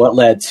career. What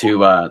led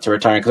to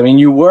retiring? Because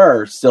you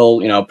were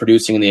still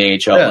producing in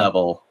the AHL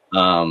level.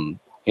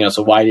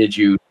 So why did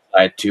you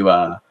decide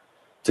to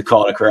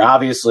call it a career?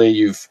 Obviously,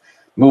 you've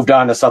moved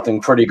on to something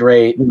pretty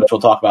great, which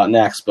we'll talk about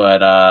next.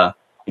 But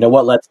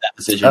what led to that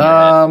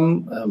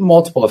decision?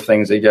 Multiple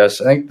things, I guess.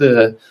 I think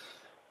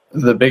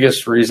the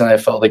biggest reason I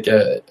felt like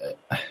I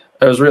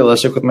was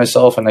realistic with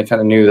myself, and I kind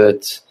of knew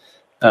that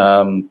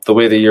the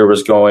way the year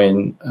was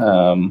going,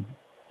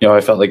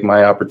 I felt like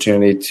my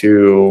opportunity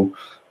to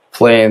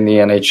play in the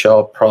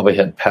NHL probably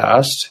had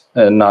passed,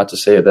 and not to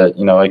say that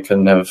I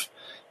couldn't have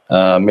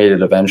made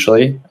it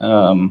eventually.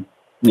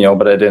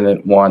 but I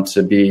didn't want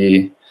to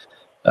be,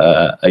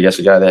 I guess,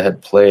 a guy that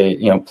had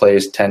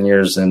plays 10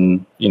 years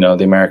in,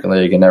 the American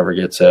League and never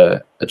gets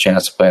a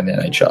chance to play in the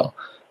NHL.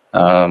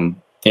 And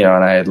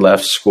I had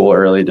left school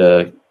early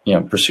to,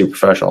 pursue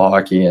professional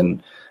hockey.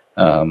 And,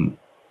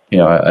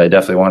 I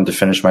definitely wanted to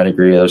finish my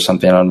degree. There was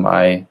something on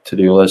my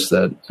to-do list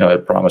that, I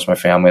promised my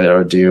family that I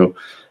would do.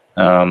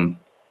 And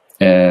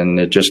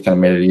it just kind of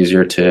made it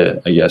easier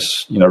to, I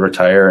guess,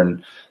 retire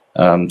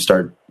and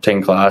start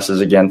taking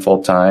classes again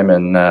full time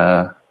and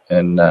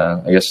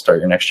I guess start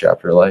your next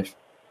chapter of life.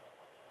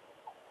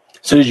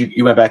 So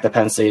you went back to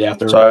Penn State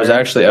after? So I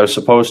was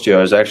supposed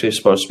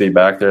to be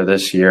back there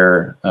this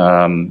year,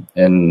 and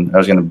I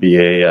was going to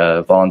be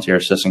a volunteer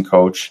assistant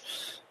coach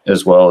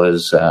as well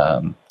as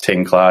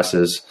taking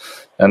classes.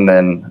 And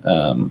then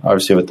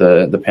obviously with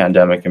the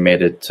pandemic, it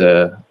made it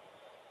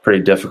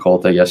pretty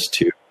difficult, I guess,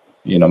 to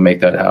make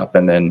that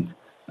happen. And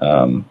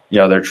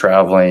they're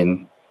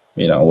traveling,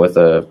 with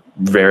a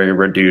very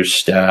reduced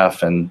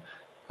staff, and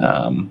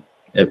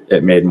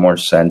it made more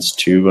sense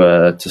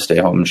to stay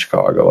home in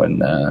Chicago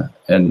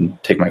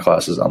and take my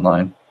classes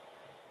online.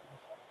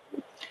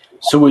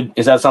 So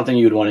is that something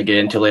you would want to get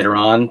into later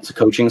on, the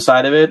coaching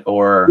side of it?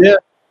 Or yeah.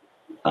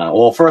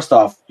 Well, first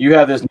off, you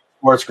have this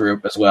sports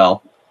group as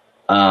well,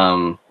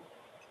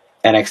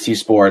 NXT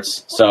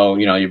Sports. So,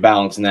 you're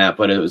balancing that,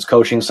 but it was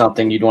coaching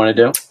something you'd want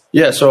to do?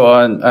 Yeah. So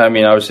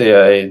obviously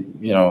I,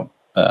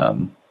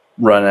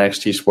 run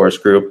NXT Sports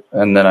Group,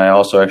 and then I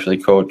also actually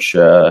coach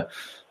a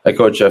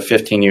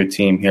 15U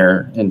team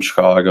here in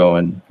Chicago,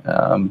 and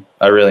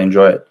I really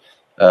enjoy it.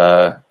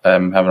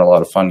 I'm having a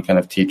lot of fun kind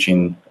of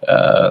teaching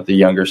the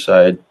younger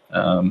side,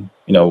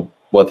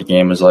 what the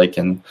game is like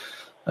and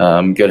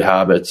good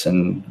habits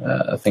and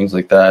things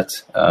like that.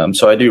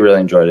 So I do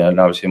really enjoy it, and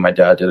obviously my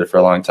dad did it for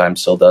a long time,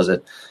 still does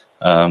it.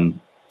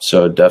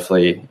 So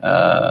definitely,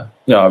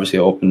 obviously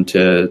open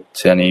to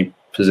any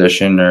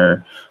position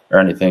or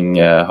anything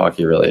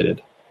hockey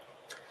related.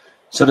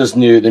 So the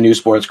new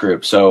sports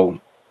group. So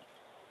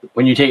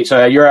when you take,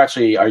 so you're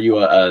actually,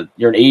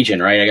 you're an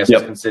agent, right? I guess Yep.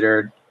 It's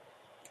considered.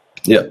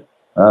 Yep.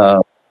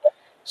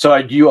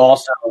 So do you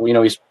also,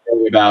 we spoke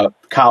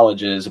about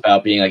colleges,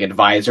 about being like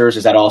advisors.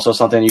 Is that also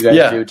something you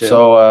guys do too?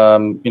 So,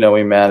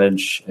 we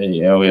manage, we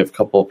have a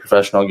couple of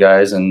professional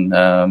guys and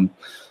a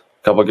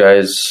couple of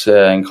guys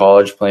in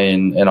college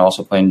playing and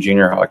also playing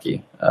junior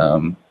hockey.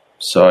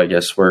 So I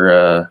guess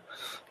we're,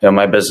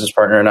 my business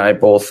partner and I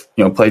both,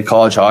 played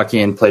college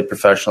hockey and played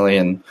professionally,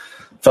 and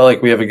felt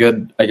like we have a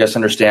good, I guess,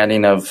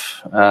 understanding of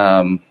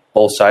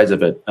both sides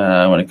of it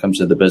when it comes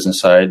to the business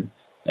side,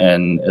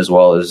 and as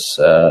well as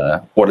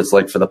what it's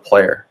like for the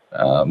player,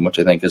 which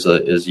I think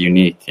is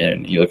unique.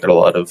 And you look at a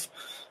lot of,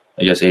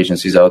 I guess,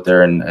 agencies out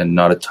there, and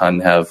not a ton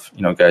have,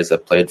 guys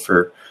that played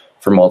for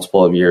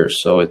multiple of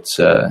years. So it's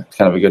kind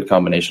of a good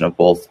combination of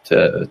both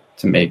to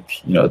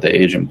make, the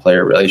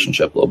agent-player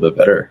relationship a little bit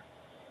better.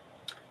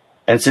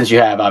 And since you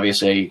have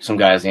obviously some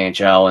guys in the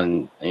NHL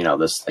and,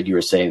 this, like you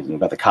were saying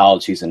about the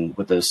college season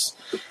with this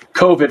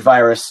COVID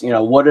virus,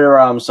 what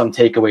are some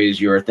takeaways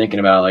you were thinking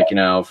about, like,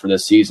 for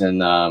this season,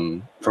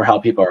 for how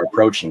people are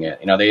approaching it?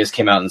 They just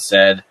came out and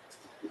said,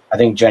 I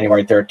think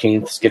January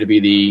 13th is going to be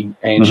the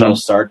NHL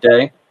start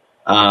day.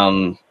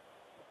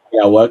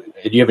 What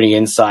do you have any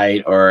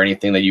insight or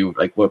anything that you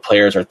like? What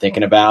players are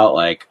thinking about?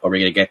 Like, are we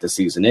going to get the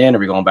season in? Are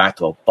we going back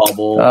to a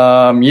bubble?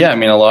 A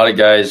lot of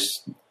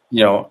guys,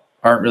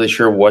 aren't really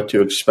sure what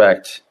to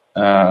expect.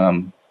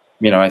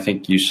 I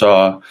think you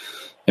saw,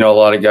 a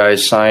lot of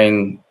guys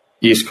sign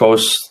East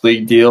Coast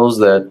League deals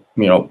that,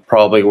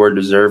 probably were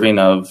deserving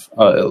of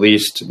at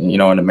least,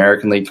 an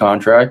American League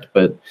contract,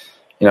 but,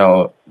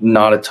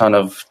 not a ton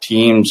of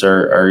teams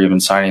are even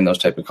signing those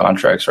type of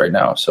contracts right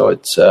now. So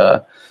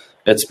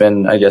it's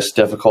been, I guess,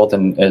 difficult,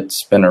 and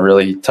it's been a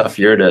really tough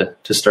year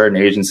to start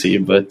an agency,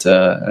 but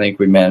I think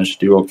we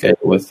managed to do okay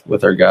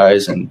with our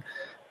guys. And,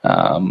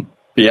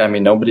 but yeah,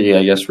 nobody,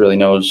 I guess, really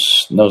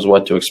knows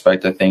what to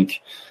expect. I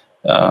think,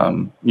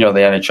 the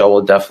NHL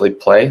will definitely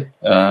play.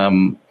 I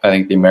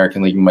think the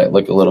American League might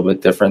look a little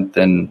bit different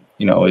than,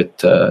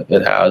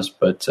 it has,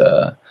 but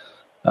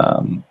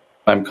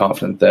I'm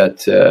confident that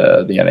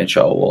the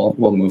NHL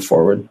will move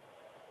forward.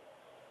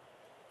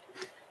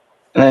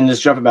 And then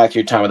just jumping back to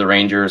your time with the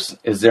Rangers,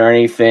 is there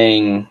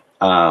anything,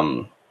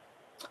 is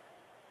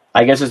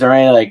there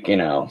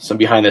any, some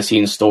behind the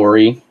scenes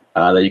story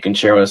that you can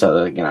share with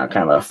us, kind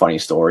of a funny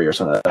story or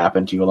something that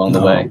happened to you along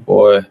the way?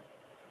 Boy.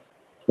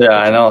 Yeah,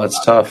 I know.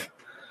 It's tough.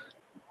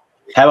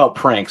 How about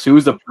pranks?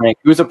 Who's a prank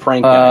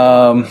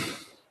guy? A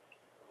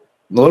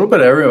little bit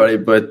of everybody,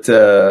 but,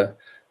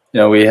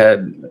 we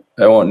had,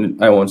 I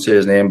won't say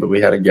his name, but we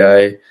had a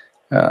guy,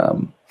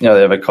 they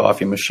have a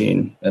coffee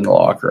machine in the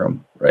locker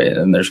room, right?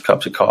 And there's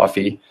cups of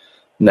coffee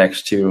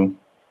next to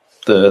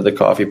the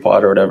coffee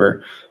pot or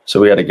whatever. So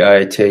we had a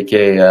guy take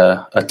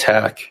a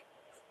tack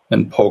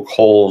and poke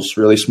holes,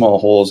 really small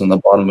holes in the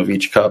bottom of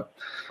each cup.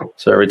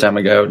 So every time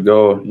a guy would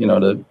go,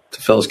 to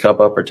fill his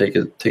cup up or take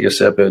a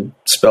sip, it'd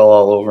spill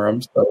all over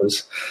him. So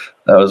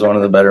that was one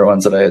of the better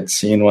ones that I had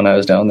seen when I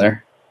was down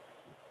there.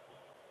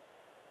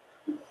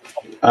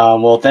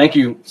 Well, thank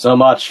you so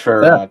much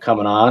for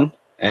coming on,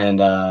 and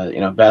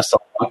best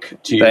of luck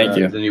to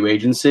the new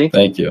agency.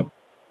 Thank you.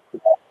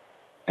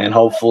 And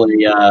hopefully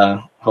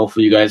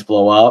you guys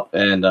blow up,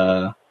 and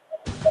the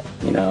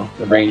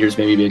Rangers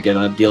maybe get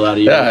a deal out of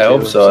you. Yeah, I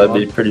hope so.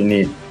 That'd be pretty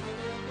neat.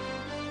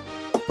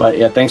 But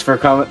yeah, thanks for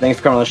coming. Thanks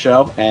for coming on the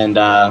show, and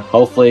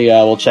hopefully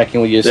we'll check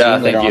in with you soon. Yeah,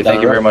 thank you.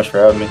 Thank you very much for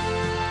having me.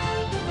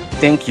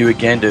 Thank you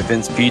again to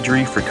Vince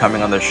Pedrie for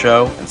coming on the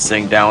show and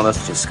sitting down with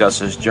us to discuss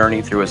his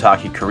journey through his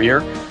hockey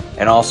career.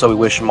 And also, we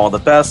wish him all the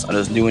best on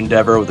his new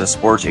endeavor with the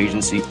sports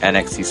agency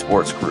NXT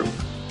Sports Group.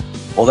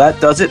 Well,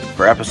 that does it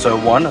for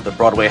episode 1 of the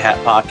Broadway Hat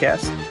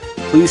Podcast.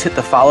 Please hit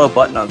the follow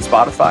button on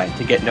Spotify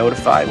to get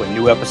notified when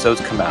new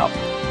episodes come out.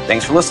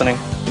 Thanks for listening.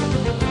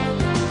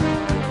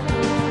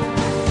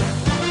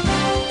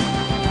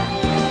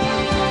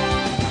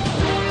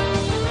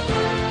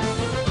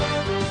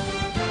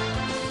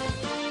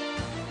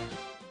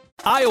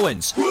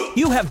 Iowans,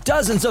 you have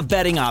dozens of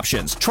betting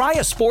options. Try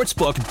a sports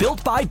book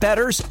built by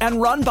bettors and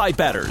run by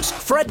bettors.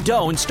 Fred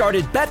Doan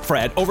started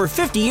Betfred over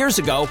 50 years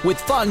ago with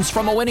funds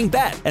from a winning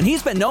bet, and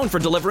he's been known for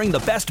delivering the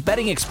best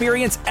betting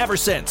experience ever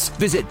since.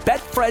 Visit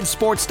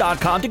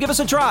betfredsports.com to give us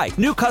a try.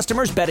 New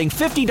customers betting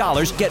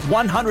 $50 get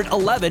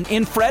 $111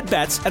 in Fred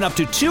bets and up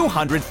to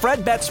 200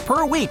 Fred bets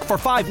per week for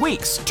 5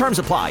 weeks. Terms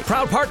apply.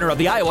 Proud partner of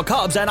the Iowa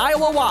Cubs and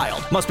Iowa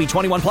Wild. Must be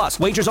 21 plus.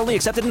 Wagers only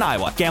accepted in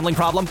Iowa. Gambling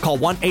problem? Call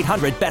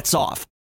 1-800-BETS-OFF.